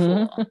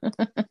 Mm-hmm. Cool.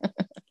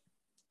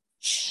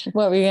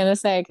 What were you going to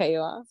say? I cut you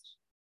off.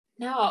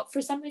 No,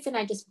 for some reason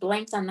I just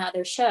blanked on the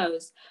other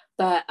shows,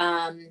 but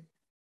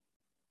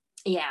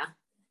yeah,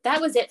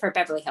 that was it for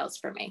Beverly Hills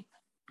for me.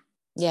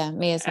 Yeah,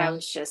 me as well. I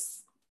was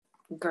just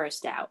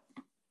grossed out.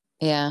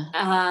 Yeah.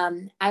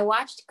 I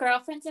watched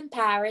Girlfriends in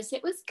Paris.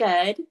 It was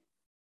good.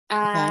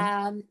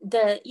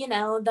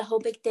 The whole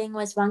big thing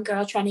was one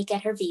girl trying to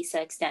get her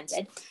visa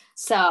extended.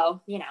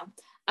 So, but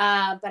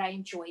I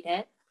enjoyed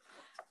it.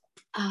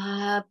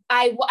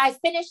 I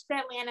finished the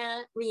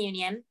Atlanta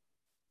reunion.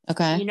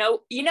 Okay. You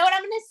know what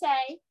I'm going to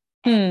say?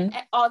 And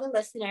all the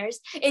listeners,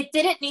 it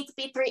didn't need to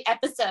be 3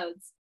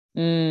 episodes.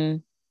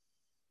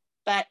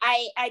 But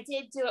I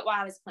did do it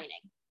while I was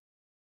cleaning.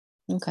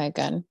 Okay,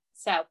 good.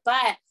 So,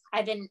 but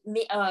I've been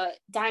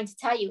dying to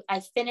tell you,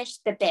 I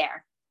finished The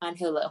Bear on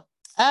Hulu.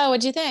 Oh,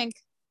 what'd you think?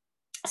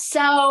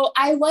 So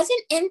I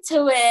wasn't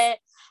into it.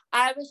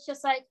 I was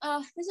just like,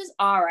 oh, this is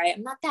all right.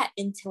 I'm not that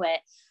into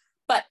it.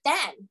 But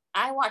then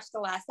I watched the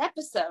last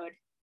episode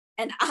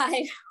and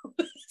I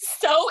was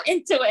so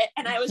into it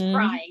and I was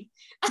crying.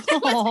 And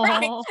I'm like,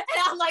 okay,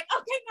 now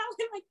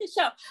I like the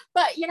show.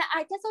 But,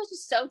 I guess I was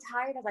just so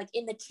tired of like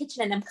in the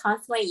kitchen and them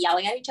constantly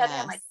yelling at each other.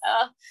 I'm like,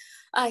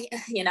 I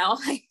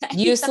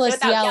useless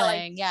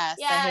yelling. Yes,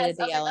 yes, I hated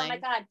the Like, yelling. oh my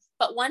God.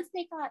 But once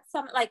they got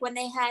like when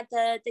they had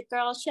the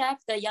girl chef,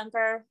 the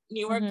younger,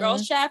 newer girl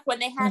chef, when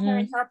they had her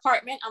in her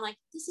apartment, I'm like,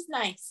 this is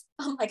nice.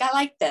 I'm like, I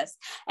like this.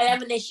 And then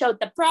when they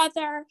showed the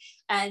brother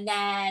and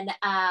then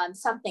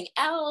something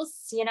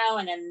else,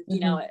 and then,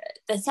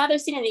 this other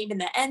scene and even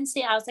the end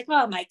scene, I was like,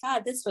 oh my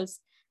God, this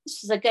was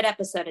a good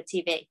episode of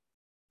TV.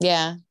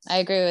 Yeah, I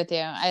agree with you.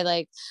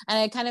 And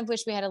I kind of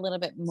wish we had a little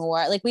bit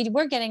more, like we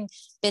were getting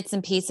bits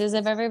and pieces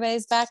of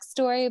everybody's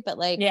backstory, but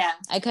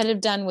I could have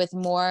done with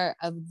more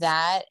of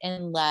that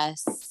and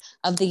less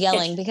of the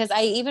yelling, because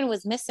I even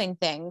was missing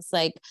things.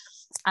 Like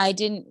I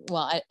didn't,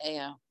 well,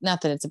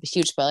 not that it's a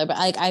huge spoiler, but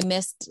like I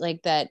missed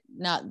like that,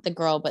 not the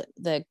girl, but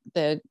the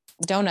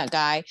donut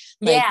guy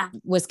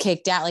was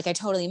kicked out. Like I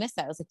totally missed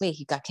that. I was like, wait,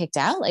 he got kicked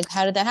out? Like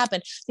how did that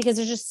happen? Because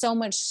there's just so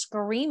much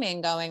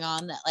screaming going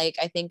on that like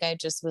I think I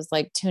just was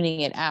like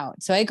tuning it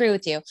out. So I agree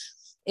with you.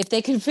 If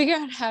they can figure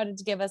out how to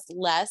give us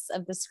less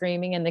of the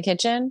screaming in the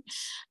kitchen,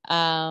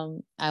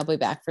 I'll be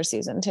back for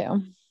season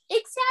 2.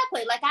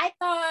 Exactly. Like I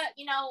thought,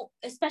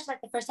 especially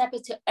like the first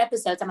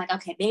episodes, I'm like,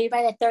 okay, maybe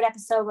by the 3rd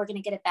episode, we're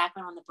going to get a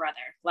background on the brother.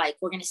 Like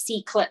we're going to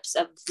see clips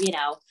of,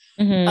 back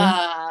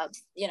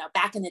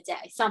in the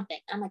day, something.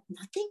 I'm like,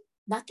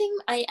 nothing.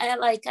 I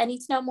need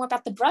to know more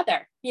about the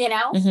brother,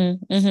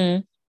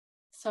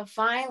 So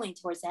finally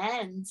towards the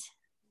end,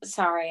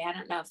 sorry, I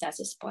don't know if that's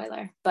a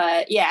spoiler,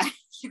 but yeah.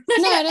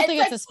 No, I don't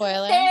think it's a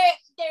spoiler.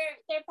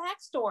 Their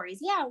backstories.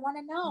 Yeah. I want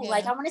to know,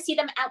 like, I want to see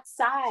them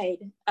outside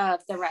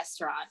of the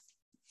restaurant.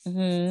 So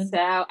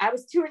I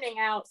was tuning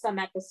out some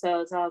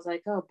episodes. I was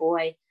like, oh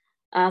boy.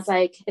 I was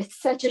like,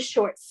 it's such a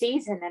short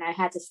season and I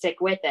had to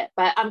stick with it,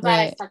 but I'm glad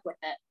I stuck with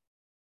it.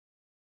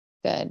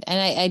 Good.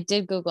 And I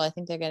did Google, I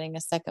think they're getting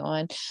a second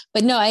one,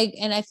 but no, I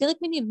feel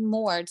like we need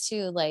more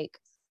too. Like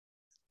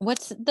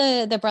what's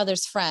the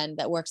brother's friend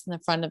that works in the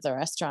front of the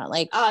restaurant?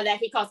 Like, oh, that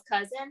he calls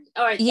cousin?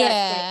 Or are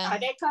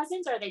they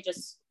cousins or are they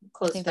just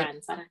close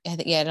friends? I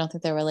don't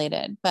think they're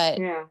related, but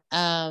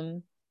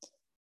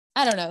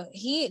I don't know.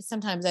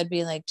 Sometimes I'd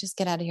be like, just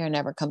get out of here and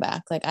never come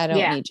back. Like, I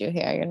don't need you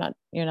here.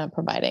 You're not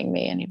providing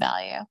me any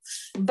value.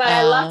 But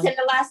I loved in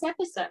the last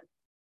episode.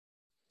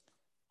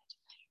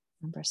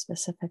 Remember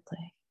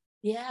specifically.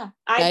 Yeah.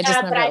 I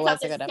just remember it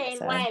was a good episode.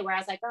 Same way where I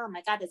was like, oh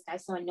my God, this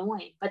guy's so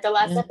annoying. But the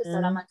last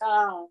episode, I'm like,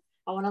 oh,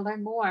 I want to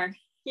learn more.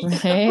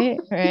 Right.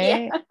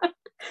 Yeah.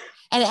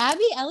 And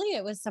Abby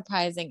Elliott was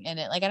surprising in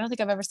it. Like, I don't think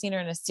I've ever seen her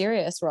in a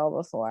serious role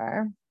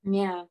before.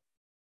 Yeah.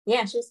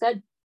 Yeah, she's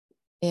good.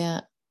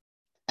 Yeah.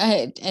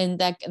 And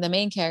that the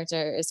main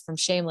character is from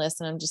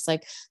Shameless, and I'm just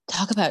like,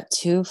 talk about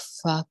 2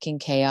 fucking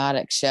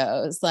chaotic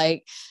shows.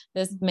 Like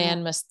this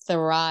man must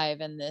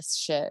thrive in this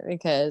shit,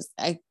 because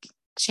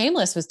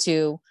Shameless was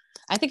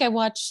I think I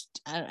watched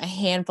a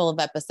handful of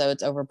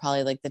episodes over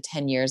probably like the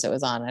 10 years it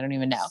was on. I don't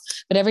even know,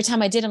 but every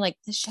time I did, I'm like,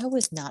 this show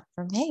was not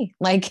for me.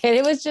 Like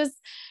it was just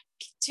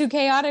too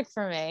chaotic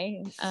for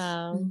me.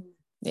 I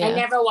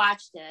never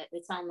watched it.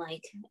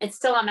 It's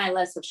still on my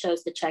list of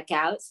shows to check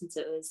out since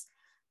it was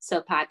so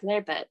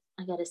popular, but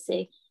I gotta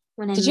see.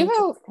 Did you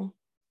ever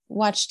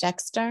watch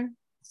Dexter?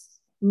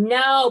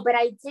 No, but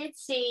I did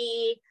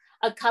see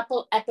a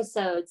couple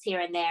episodes here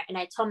and there, and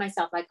I told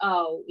myself like,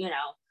 oh,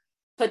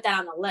 put that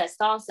on the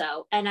list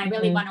also. And I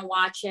really want to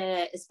watch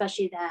it,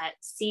 especially that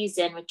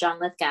season with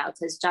John Lithgow,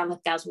 because John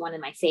Lithgow's one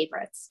of my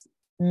favorites.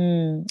 I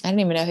didn't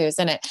even know he was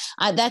in it.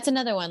 That's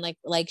another one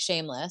like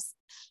Shameless,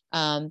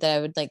 that I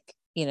would like.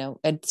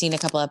 I'd seen a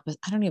couple episodes.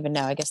 I don't even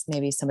know. I guess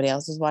maybe somebody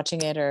else was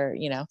watching it, or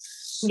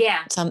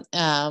so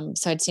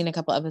I'd seen a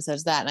couple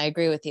episodes of that, and I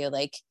agree with you.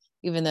 Like,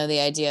 even though the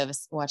idea of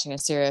watching a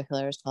serial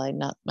killer is probably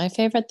not my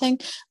favorite thing,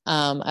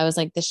 I was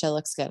like, this show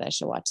looks good. I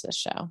should watch this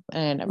show,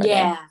 and I never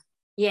did.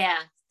 Yeah,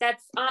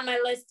 that's on my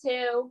list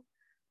too.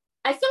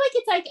 I feel like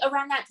it's like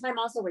around that time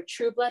also where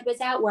True Blood was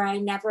out, where I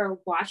never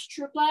watched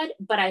True Blood,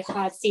 but I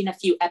had seen a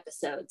few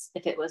episodes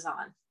if it was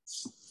on.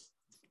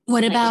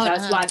 What about? I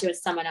was watching with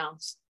someone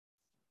else.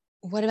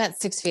 What about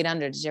 6 Feet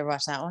Under? Did you ever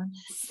watch that one?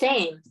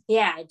 Same.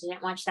 Yeah, I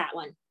didn't watch that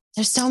one.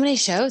 There's so many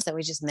shows that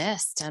we just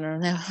missed. I don't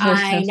know.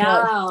 I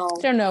know.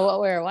 I don't know what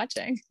we were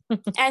watching.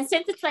 And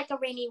since it's like a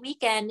rainy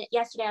weekend,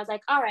 yesterday I was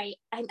like, all right,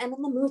 I'm in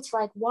the mood to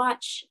like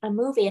watch a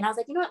movie. And I was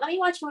like, you know what? Let me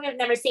watch a movie I've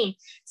never seen.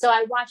 So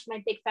I watched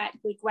My Big Fat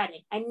Greek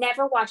Wedding. I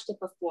never watched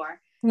it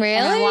before.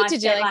 Really?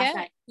 Did you like it?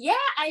 Night. Yeah,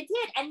 I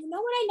did. And you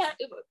know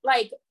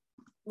what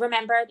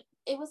remembered?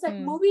 It was like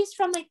movies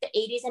from like the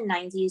 80s and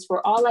 90s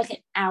were all like an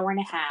hour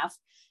and a half,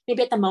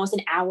 maybe at the most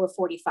an hour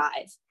 45.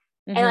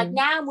 And like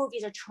now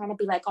movies are trying to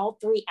be like all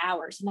 3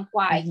 hours. I'm like,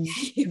 why?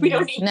 We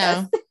don't need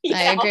this.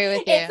 I agree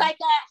with you. It's like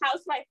a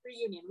housewife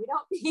reunion. We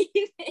don't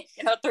need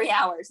 3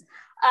 hours.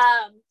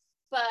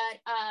 But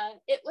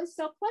it was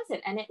so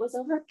pleasant and it was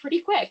over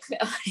pretty quick.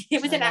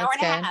 It was an hour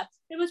and a half.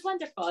 It was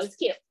wonderful. It was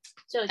cute.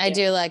 I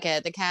do like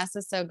it. The cast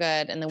is so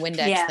good, and the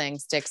Windex thing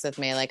sticks with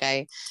me. Like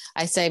I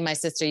say, my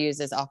sister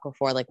uses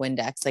Aquaphor like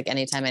Windex. Like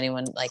anytime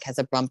anyone like has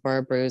a bump or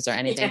a bruise or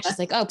anything, she's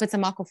like, "Oh, put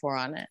some Aquaphor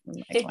on it." I'm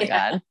like, "Oh my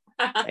god,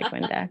 like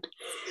Windex."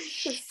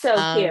 It's so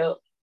cute.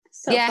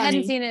 So funny. I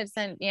hadn't seen it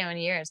since in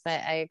years,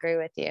 but I agree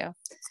with you.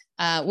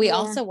 We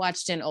also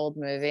watched an old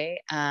movie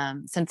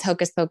since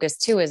Hocus Pocus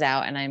 2 is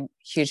out, and I'm a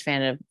huge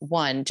fan of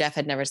 1. Jeff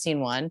had never seen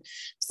 1,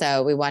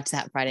 so we watched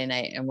that Friday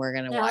night, and we're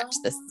gonna watch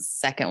the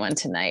second one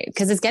tonight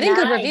because it's getting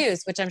good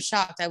reviews, which I'm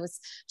shocked. I was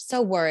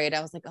so worried.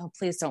 I was like, "Oh,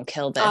 please don't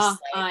kill this."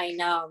 I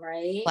know,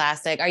 right?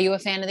 Classic. Are you a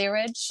fan of the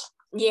original?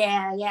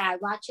 Yeah, I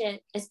watch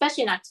it,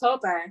 especially in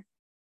October.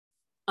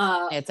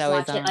 It's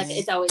always on.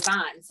 It's always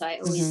on, so I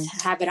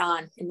always have it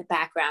on in the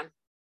background.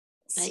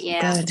 But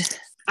Good.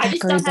 I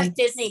just don't have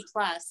Disney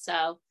Plus,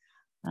 so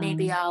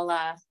maybe I'll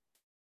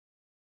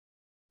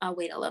I'll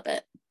wait a little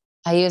bit.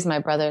 I use my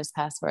brother's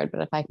password,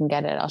 but if I can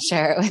get it, I'll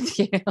share it with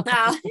you. No,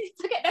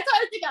 it's okay. That's what I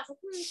was thinking. I was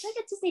like, should I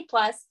get Disney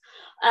Plus?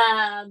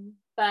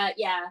 But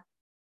yeah,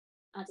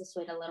 I'll just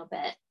wait a little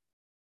bit.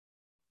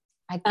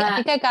 I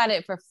think I got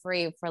it for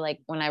free for like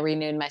when I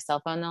renewed my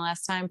cell phone the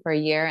last time for a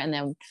year. And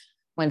then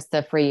once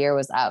the free year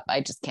was up,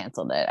 I just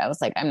canceled it. I was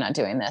like, I'm not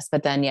doing this.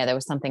 But then, yeah, there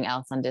was something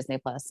else on Disney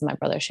Plus. My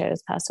brother shared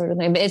his password with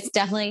me, but it's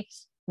definitely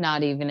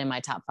not even in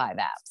my top 5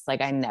 apps.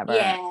 Like I never,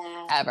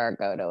 ever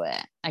go to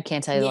it. I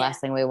can't tell you the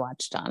last thing we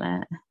watched on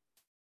it.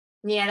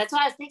 Yeah, that's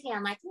what I was thinking.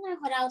 I'm like,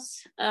 what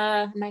else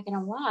am I going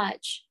to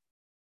watch?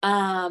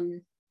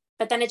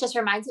 But then it just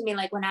reminds me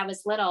like when I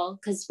was little,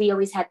 because we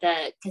always had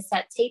the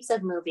cassette tapes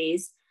of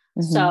movies.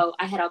 So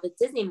I had all the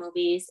Disney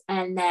movies,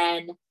 and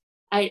then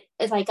I'd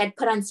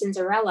put on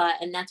Cinderella,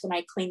 and that's when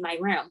I cleaned my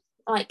room.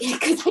 Like,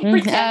 because I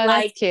pretend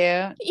like, cute.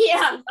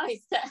 Yeah, I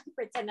used to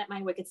pretend that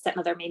my wicked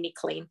stepmother made me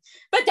clean.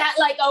 But that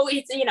like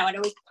always, I'd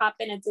always pop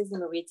in a Disney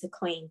movie to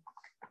clean.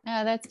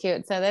 Oh, that's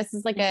cute. So this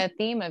is like a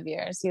theme of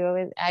yours. You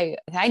always,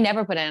 I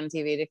never put it on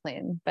TV to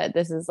clean, but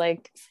this is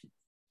like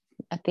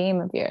a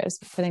theme of yours,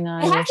 putting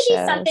on. It has to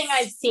be something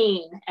I've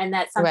seen, and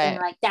that's something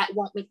like that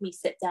won't make me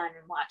sit down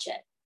and watch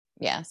it.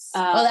 Yes.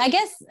 Well, I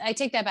guess I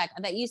take that back.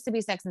 That used to be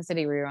Sex and the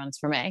City reruns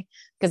for me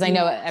because I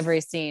know every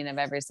scene of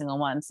every single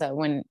one. So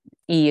when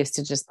E used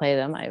to just play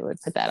them, I would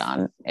put that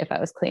on if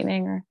I was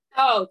cleaning or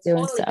doing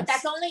totally. stuff. But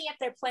that's only if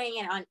they're playing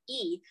it on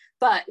E.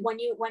 But when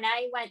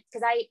I went,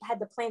 because I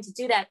had the plan to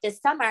do that this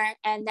summer,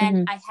 and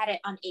then I had it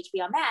on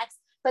HBO Max.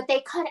 But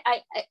they cut.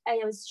 I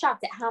was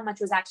shocked at how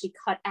much was actually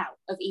cut out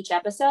of each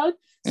episode.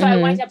 So I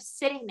wound up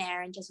sitting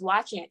there and just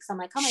watching it because I'm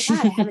like, oh my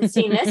god, I haven't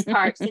seen this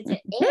part since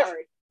it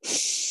aired.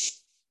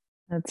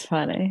 That's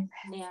funny.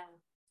 Yeah.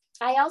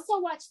 I also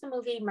watched the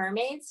movie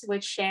Mermaids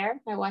with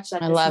Cher. I watched that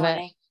this love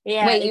morning. it.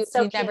 Yeah. Wait,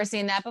 you've never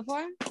seen that before?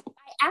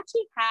 I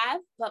actually have,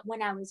 but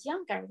when I was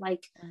younger,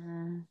 like,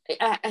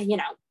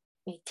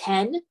 maybe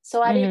 10.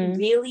 So I didn't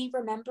really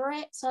remember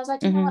it. So I was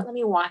like, you know what? Let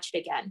me watch it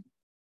again.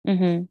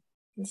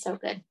 It's so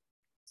good.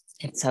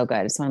 It's so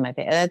good. It's one of my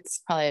favorite.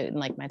 That's probably in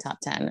like my top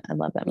 10. I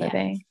love that movie.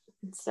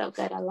 Yeah, it's so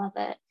good. I love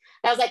it.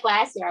 That was like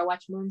last year I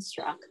watched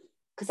Moonstruck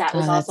because that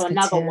was also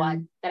another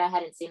one that I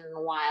hadn't seen in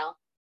a while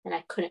and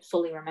I couldn't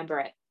fully remember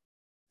it.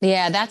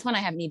 Yeah, that's one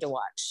I need to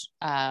watch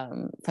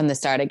from the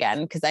start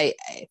again because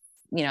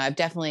I've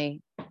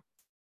definitely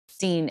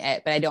seen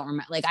it, but I don't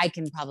remember. Like I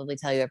can probably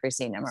tell you every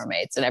scene in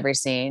Mermaids and every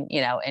scene,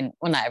 and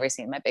well, not every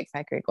scene. My Big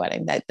Fat Greek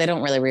Wedding. That they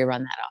don't really rerun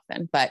that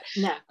often, but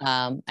no.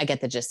 I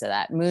get the gist of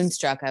that.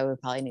 Moonstruck, I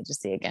would probably need to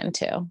see again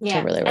too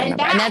to really and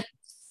remember. And that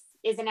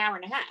is an hour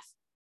and a half.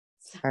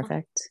 So,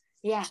 perfect.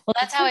 Yeah. Well,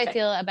 that's how I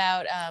feel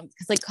about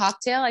because like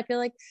Cocktail, I feel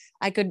like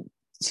I could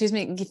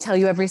tell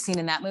you every scene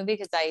in that movie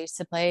because I used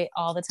to play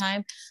all the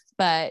time.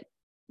 But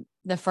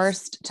the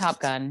first Top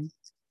Gun,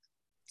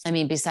 I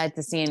mean, besides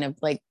the scene of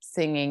like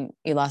singing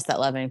 "You Lost That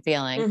Loving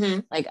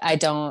Feeling," like I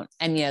don't,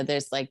 and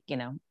there's like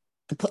the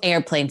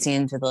airplane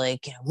scenes with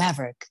like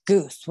Maverick,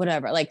 Goose,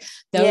 whatever. Like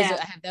those,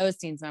 I have those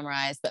scenes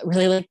memorized. But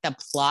really, like the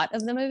plot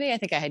of the movie, I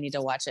think I need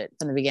to watch it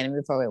from the beginning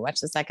before we watch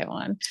the second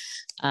one,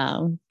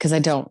 because I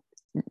don't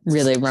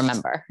really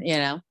remember.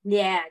 Yeah,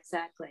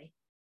 exactly.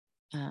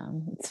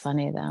 It's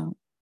funny though.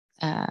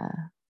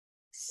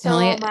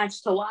 So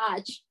much to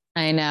watch.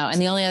 I know. And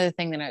the only other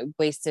thing that I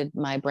wasted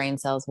my brain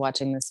cells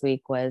watching this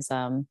week was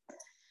the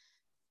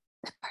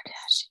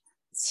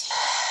Kardashians.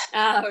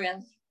 Oh,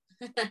 really?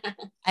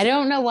 I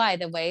don't know why.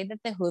 The way that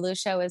the Hulu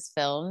show is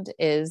filmed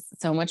is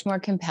so much more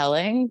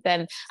compelling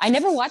than I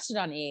never watched it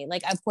on E.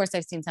 Like, of course,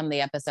 I've seen some of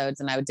the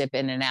episodes and I would dip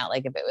in and out,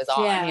 like if it was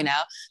on,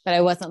 but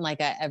I wasn't like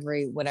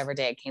every whatever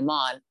day it came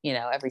on,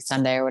 every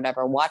Sunday or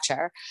whatever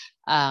watcher.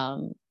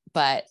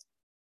 But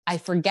I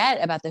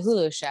forget about the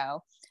Hulu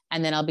show.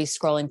 And then I'll be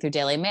scrolling through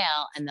Daily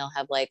Mail and they'll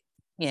have like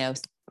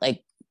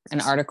an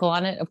article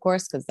on it, of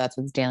course, because that's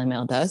what Daily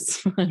Mail does.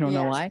 I don't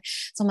know why.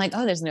 So I'm like,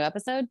 oh, there's a new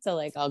episode. So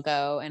like, I'll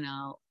go and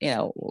I'll,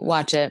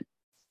 watch it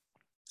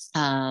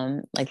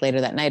like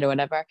later that night or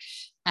whatever.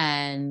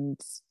 And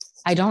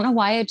I don't know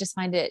why I just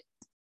find it.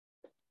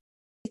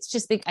 It's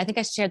just I think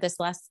I shared this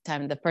last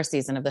time the first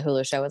season of the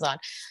Hulu show was on.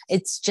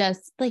 It's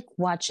just like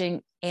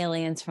watching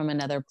aliens from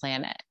another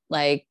planet.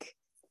 Like,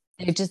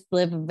 they just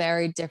live a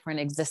very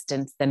different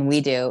existence than we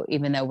do,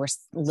 even though we're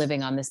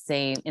living in the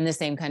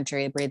same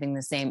country, breathing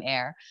the same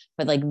air.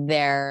 But like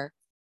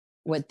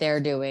what they're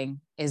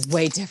doing is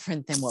way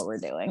different than what we're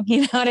doing.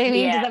 You know what I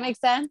mean? Yeah. Does that make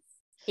sense?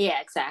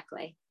 Yeah,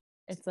 exactly.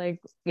 It's like,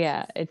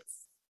 I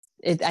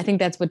think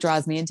that's what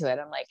draws me into it.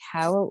 I'm like,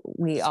 how are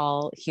we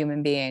all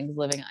human beings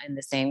living in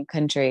the same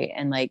country?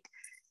 And like,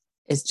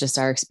 it's just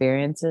our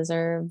experiences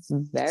are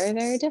very,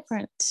 very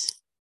different.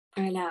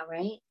 I know,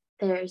 right?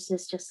 There's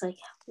just like,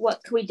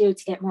 what can we do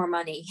to get more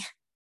money?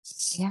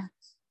 Yeah.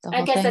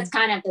 I guess that's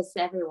kind of this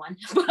everyone.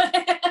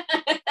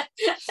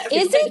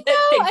 Is it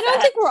though? I don't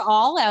think we're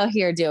all out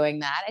here doing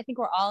that. I think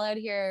we're all out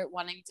here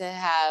wanting to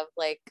have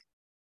like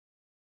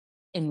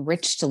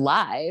enriched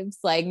lives,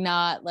 like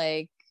not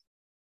like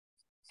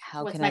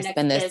how can I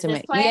spend this to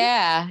make?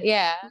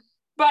 Yeah.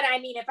 But I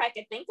mean, if I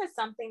could think of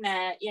something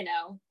that, you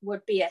know,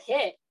 would be a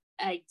hit,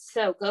 I'd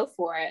so go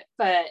for it.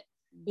 But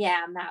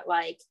yeah, I'm not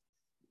like,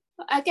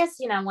 I guess,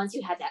 you know, once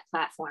you had that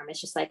platform,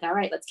 it's just like, all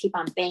right, let's keep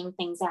on banging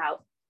things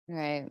out.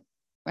 Right.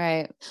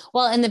 Right.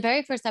 Well, and the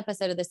very first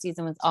episode of the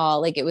season was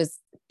all like, it was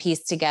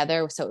pieced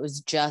together. So it was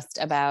just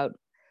about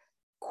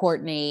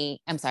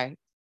Chloe's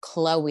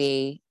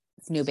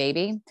new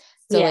baby.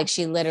 So like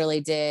she literally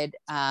did,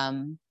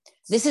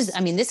 this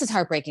is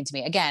heartbreaking to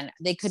me. Again,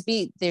 they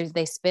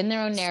spin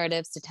their own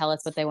narratives to tell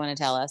us what they want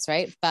to tell us.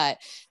 Right. But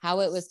how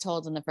it was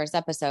told in the first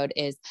episode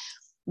is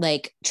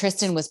like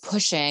Tristan was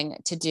pushing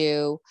to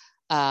do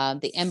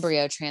the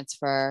embryo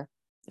transfer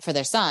for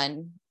their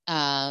son,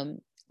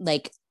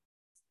 like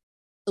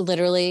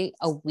literally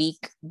a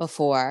week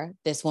before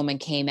this woman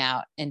came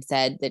out and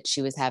said that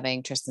she was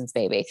having Tristan's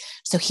baby.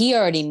 So he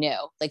already knew,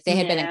 like they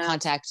had been in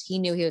contact. He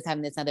knew he was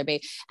having this other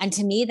baby. And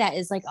to me, that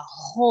is like a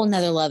whole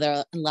nother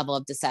level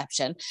of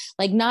deception.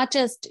 Like not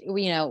just,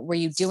 you know, were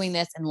you doing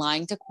this and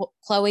lying to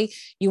Chloe,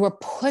 you were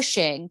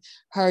pushing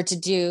her to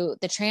do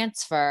the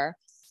transfer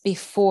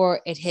before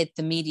it hit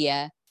the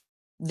media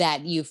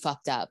that you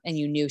fucked up and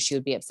you knew she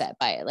would be upset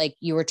by it. Like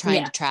you were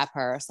trying to trap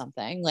her or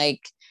something.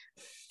 Like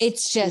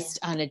it's just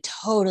on a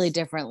totally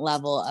different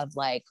level of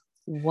like,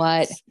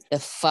 what the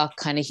fuck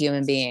kind of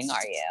human being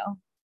are you?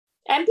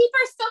 And people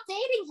are still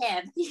dating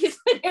him.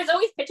 There's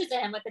always pictures of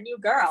him with a new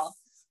girl.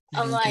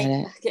 I'm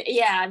like,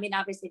 yeah, I mean,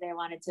 obviously they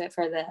wanted to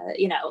for the,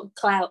 you know,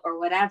 clout or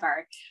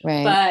whatever.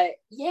 Right. But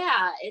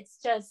yeah, it's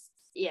just,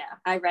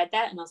 I read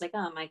that and I was like,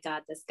 oh my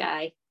God, this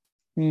guy.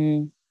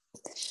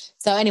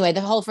 So anyway,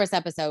 the whole first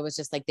episode was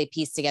just like they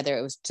pieced together.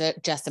 It was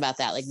just about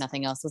that, like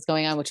nothing else was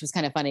going on, which was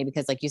kind of funny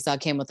because like you saw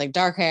Kim with like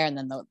dark hair and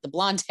then the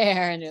blonde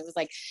hair, and it was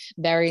like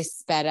very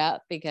sped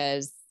up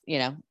because, you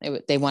know,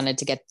 they wanted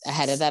to get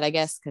ahead of that, I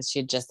guess, because she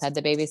had just had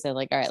the baby. So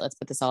like, all right, let's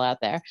put this all out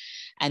there.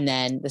 And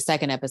then the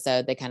second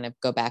episode, they kind of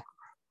go back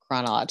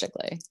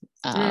chronologically.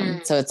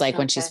 So it's like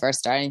when she's first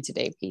starting to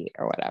date Pete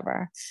or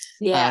whatever,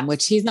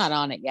 which he's not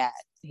on it yet.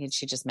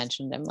 She just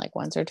mentioned him like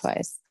once or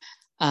twice.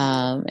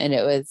 And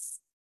it was,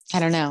 I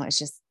don't know. It's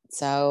just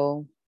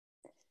so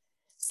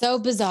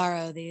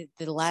bizarro, the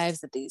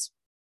lives that these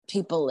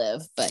people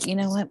live. But you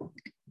know what?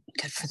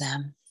 Good for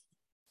them.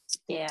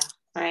 Yeah.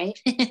 Right.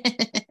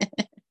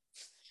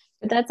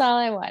 But that's all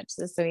I watched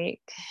this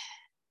week.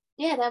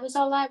 Yeah, that was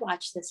all I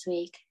watched this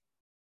week.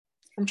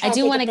 I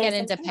do want to get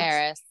into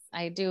Paris.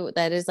 I do.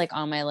 That is like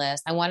on my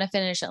list. I want to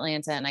finish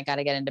Atlanta and I got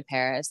to get into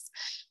Paris.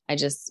 I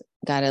just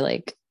got to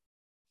like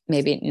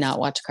maybe not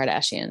watch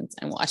Kardashians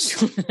and watch.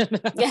 I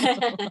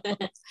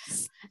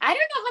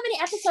don't know how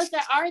many episodes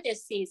there are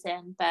this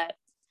season, but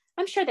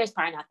I'm sure there's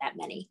probably not that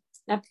many.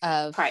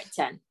 Probably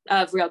 10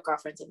 of Real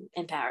Girlfriends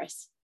in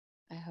Paris.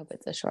 I hope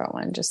it's a short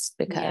one just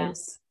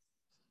because.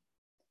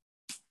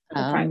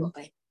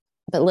 Probably.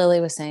 But Lily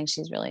was saying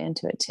she's really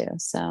into it too.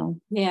 So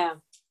yeah,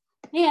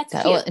 it's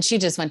cute. And she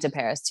just went to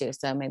Paris too,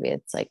 so maybe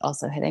it's like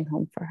also hitting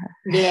home for her.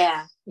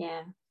 Yeah,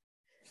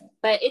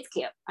 but it's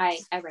cute. I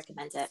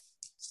recommend it.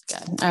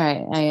 Good. All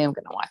right, I am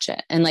gonna watch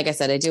it, and like I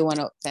said, I do want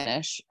to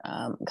finish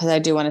because I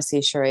do want to see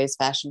Sheree's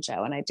fashion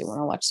show, and I do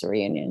want to watch the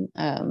reunion.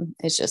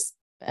 It's just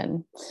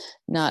been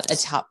not a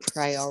top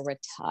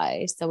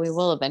priority, so we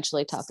will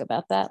eventually talk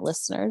about that,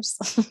 listeners.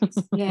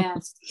 Yeah,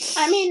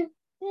 I mean,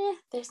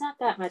 there's not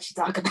that much to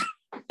talk about.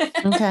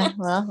 Okay,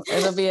 well,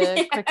 it'll be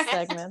a quick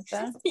segment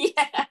then.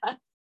 Yeah.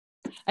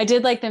 I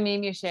did like the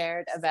meme you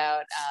shared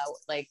about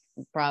like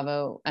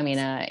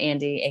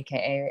Andy,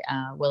 aka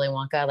Willy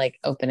Wonka, like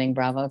opening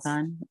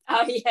BravoCon.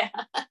 Oh yeah.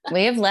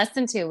 We have less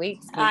than 2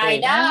 weeks. I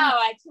know.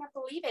 I can't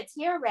believe it's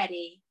here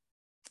already.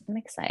 I'm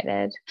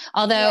excited.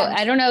 Although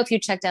I don't know if you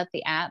checked out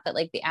the app, but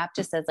like the app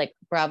just says like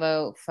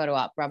Bravo photo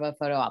op.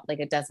 Like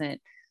it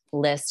doesn't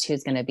list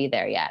who's going to be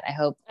there yet. I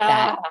hope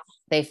that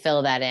they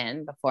fill that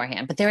in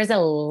beforehand, but there is a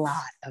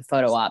lot of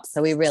photo ops.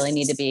 So we really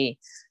need to be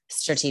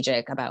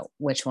strategic about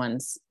which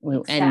ones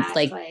and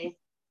like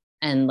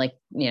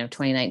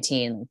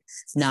 2019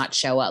 not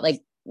show up at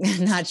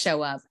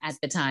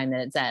the time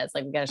that it says.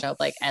 Like we got to show up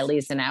like at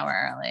least an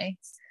hour early.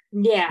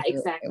 Yeah,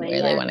 exactly. I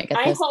really want to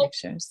get those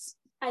pictures.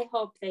 I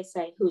hope they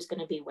say who's going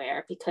to be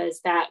where,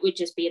 because that would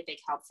just be a big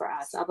help for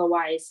us.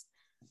 Otherwise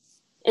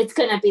it's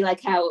going to be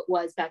like how it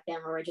was back then,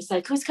 where we're just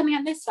like, who's coming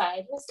on this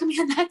side? Who's coming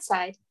on that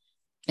side?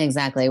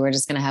 Exactly. We're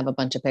just going to have a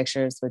bunch of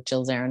pictures with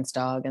Jill Zarin's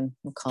dog and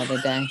we'll call it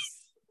a day.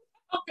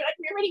 Oh God,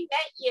 we already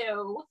met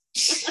you.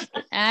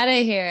 Out of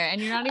here. And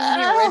you're not even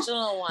the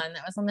original one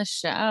that was on the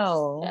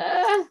show.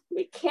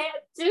 We can't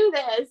do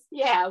this.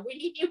 Yeah, we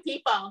need new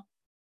people.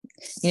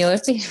 You know,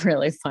 it'd be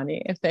really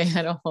funny if they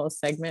had a whole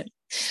segment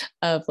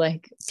of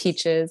like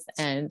Peaches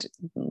and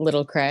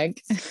little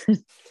Craig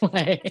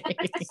like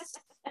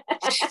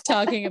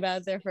talking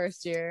about their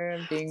first year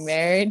of being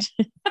married.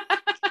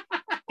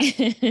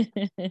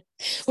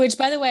 Which,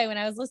 by the way, when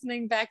I was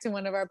listening back to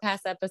one of our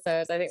past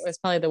episodes, I think it was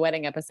probably the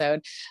wedding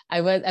episode,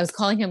 I was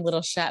calling him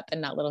Little Shep and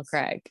not Little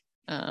Craig.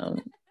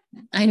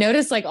 I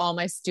noticed like all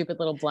my stupid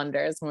little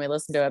blunders when we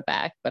listen to it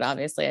back, but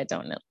obviously I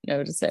don't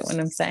notice it when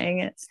I'm saying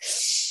it.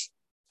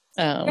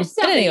 There's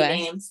so but many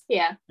anyway, names.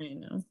 Yeah. I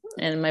know.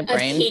 And my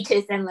brain.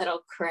 Peaches and little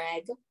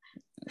Craig.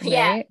 Right?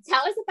 Yeah.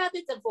 Tell us about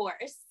the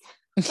divorce.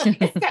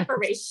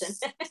 Separation.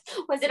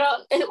 Was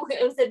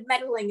it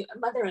meddling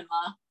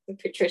mother-in-law with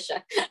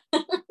Patricia?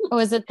 Or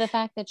was it the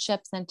fact that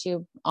Shep sent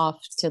you off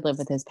to live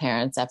with his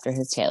parents after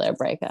his Taylor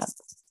breakup?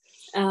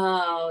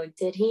 Oh,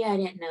 did he? I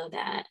didn't know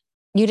that.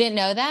 You didn't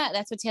know that?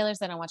 That's what Taylor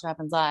said on What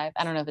Happens Live.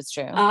 I don't know if it's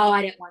true. Oh,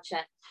 I didn't watch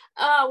that.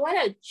 Oh, what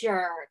a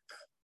jerk.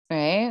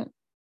 Right?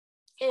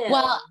 Ew.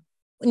 Well,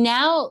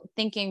 now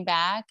thinking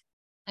back,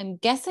 I'm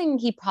guessing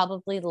he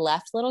probably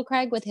left little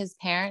Craig with his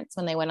parents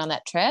when they went on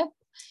that trip,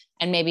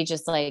 and maybe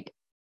just like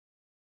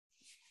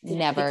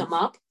never pick him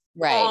up.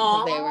 Right.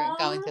 Because they were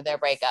going through their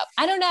breakup.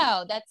 I don't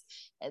know.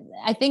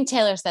 I think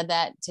Taylor said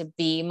that to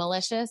be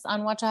malicious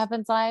on What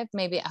Happens Live.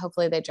 Maybe,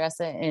 hopefully they dress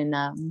it in,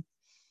 I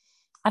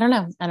don't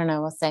know.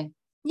 We'll see.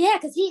 Yeah.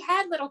 Cause he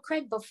had little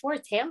Craig before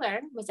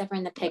Taylor was ever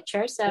in the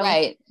picture. So,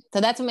 right.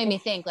 So that's what made me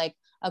think like,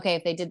 okay,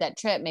 if they did that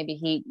trip, maybe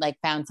he like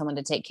found someone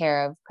to take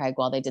care of Craig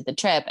while they did the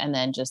trip and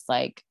then just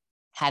like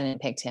hadn't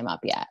picked him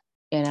up yet.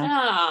 You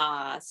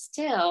know?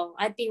 Still,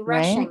 I'd be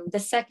rushing the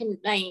second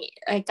night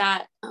I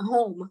got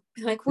home.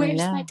 Like,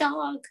 where's my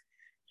dog?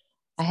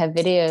 I have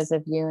videos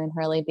of you and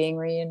Hurley being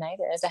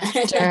reunited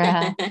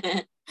after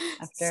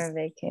a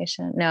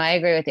vacation. No, I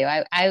agree with you.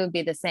 I would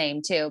be the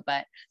same too,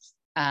 but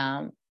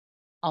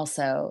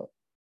also,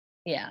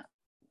 yeah,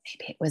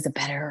 maybe it was a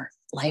better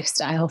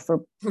lifestyle for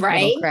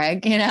little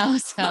Craig, you know?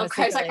 So little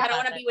Craig's like, I don't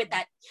want to be with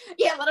that.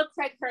 Yeah, little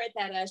Craig heard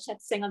that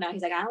Shep's single now.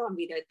 He's like, I don't want to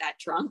be with that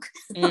drunk.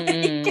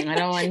 I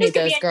don't want to meet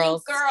those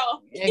girls.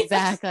 Girl.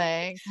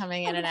 Exactly.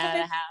 Coming in and out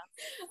of the house.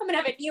 I'm going to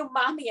have a new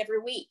mommy every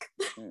week.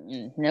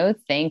 No,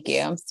 thank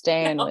you. I'm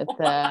staying with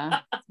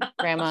grandma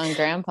and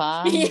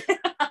grandpa. Yeah.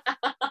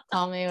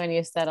 Call me when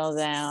you settle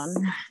down.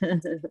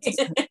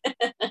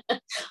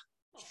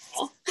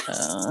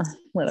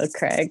 Little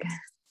Craig.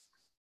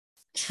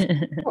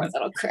 Poor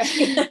little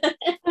Craig.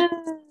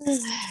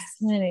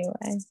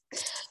 Anyway,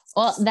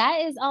 well,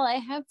 that is all I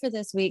have for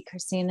this week,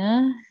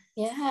 Christina.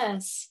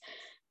 Yes.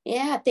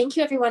 Yeah. Thank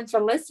you, everyone,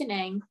 for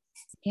listening.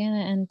 Yeah,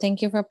 and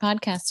thank you for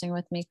podcasting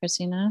with me,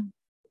 Christina.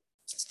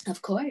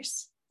 Of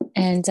course.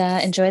 And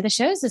enjoy the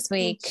shows this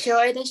week.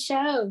 Enjoy the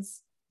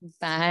shows.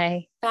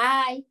 Bye.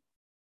 Bye.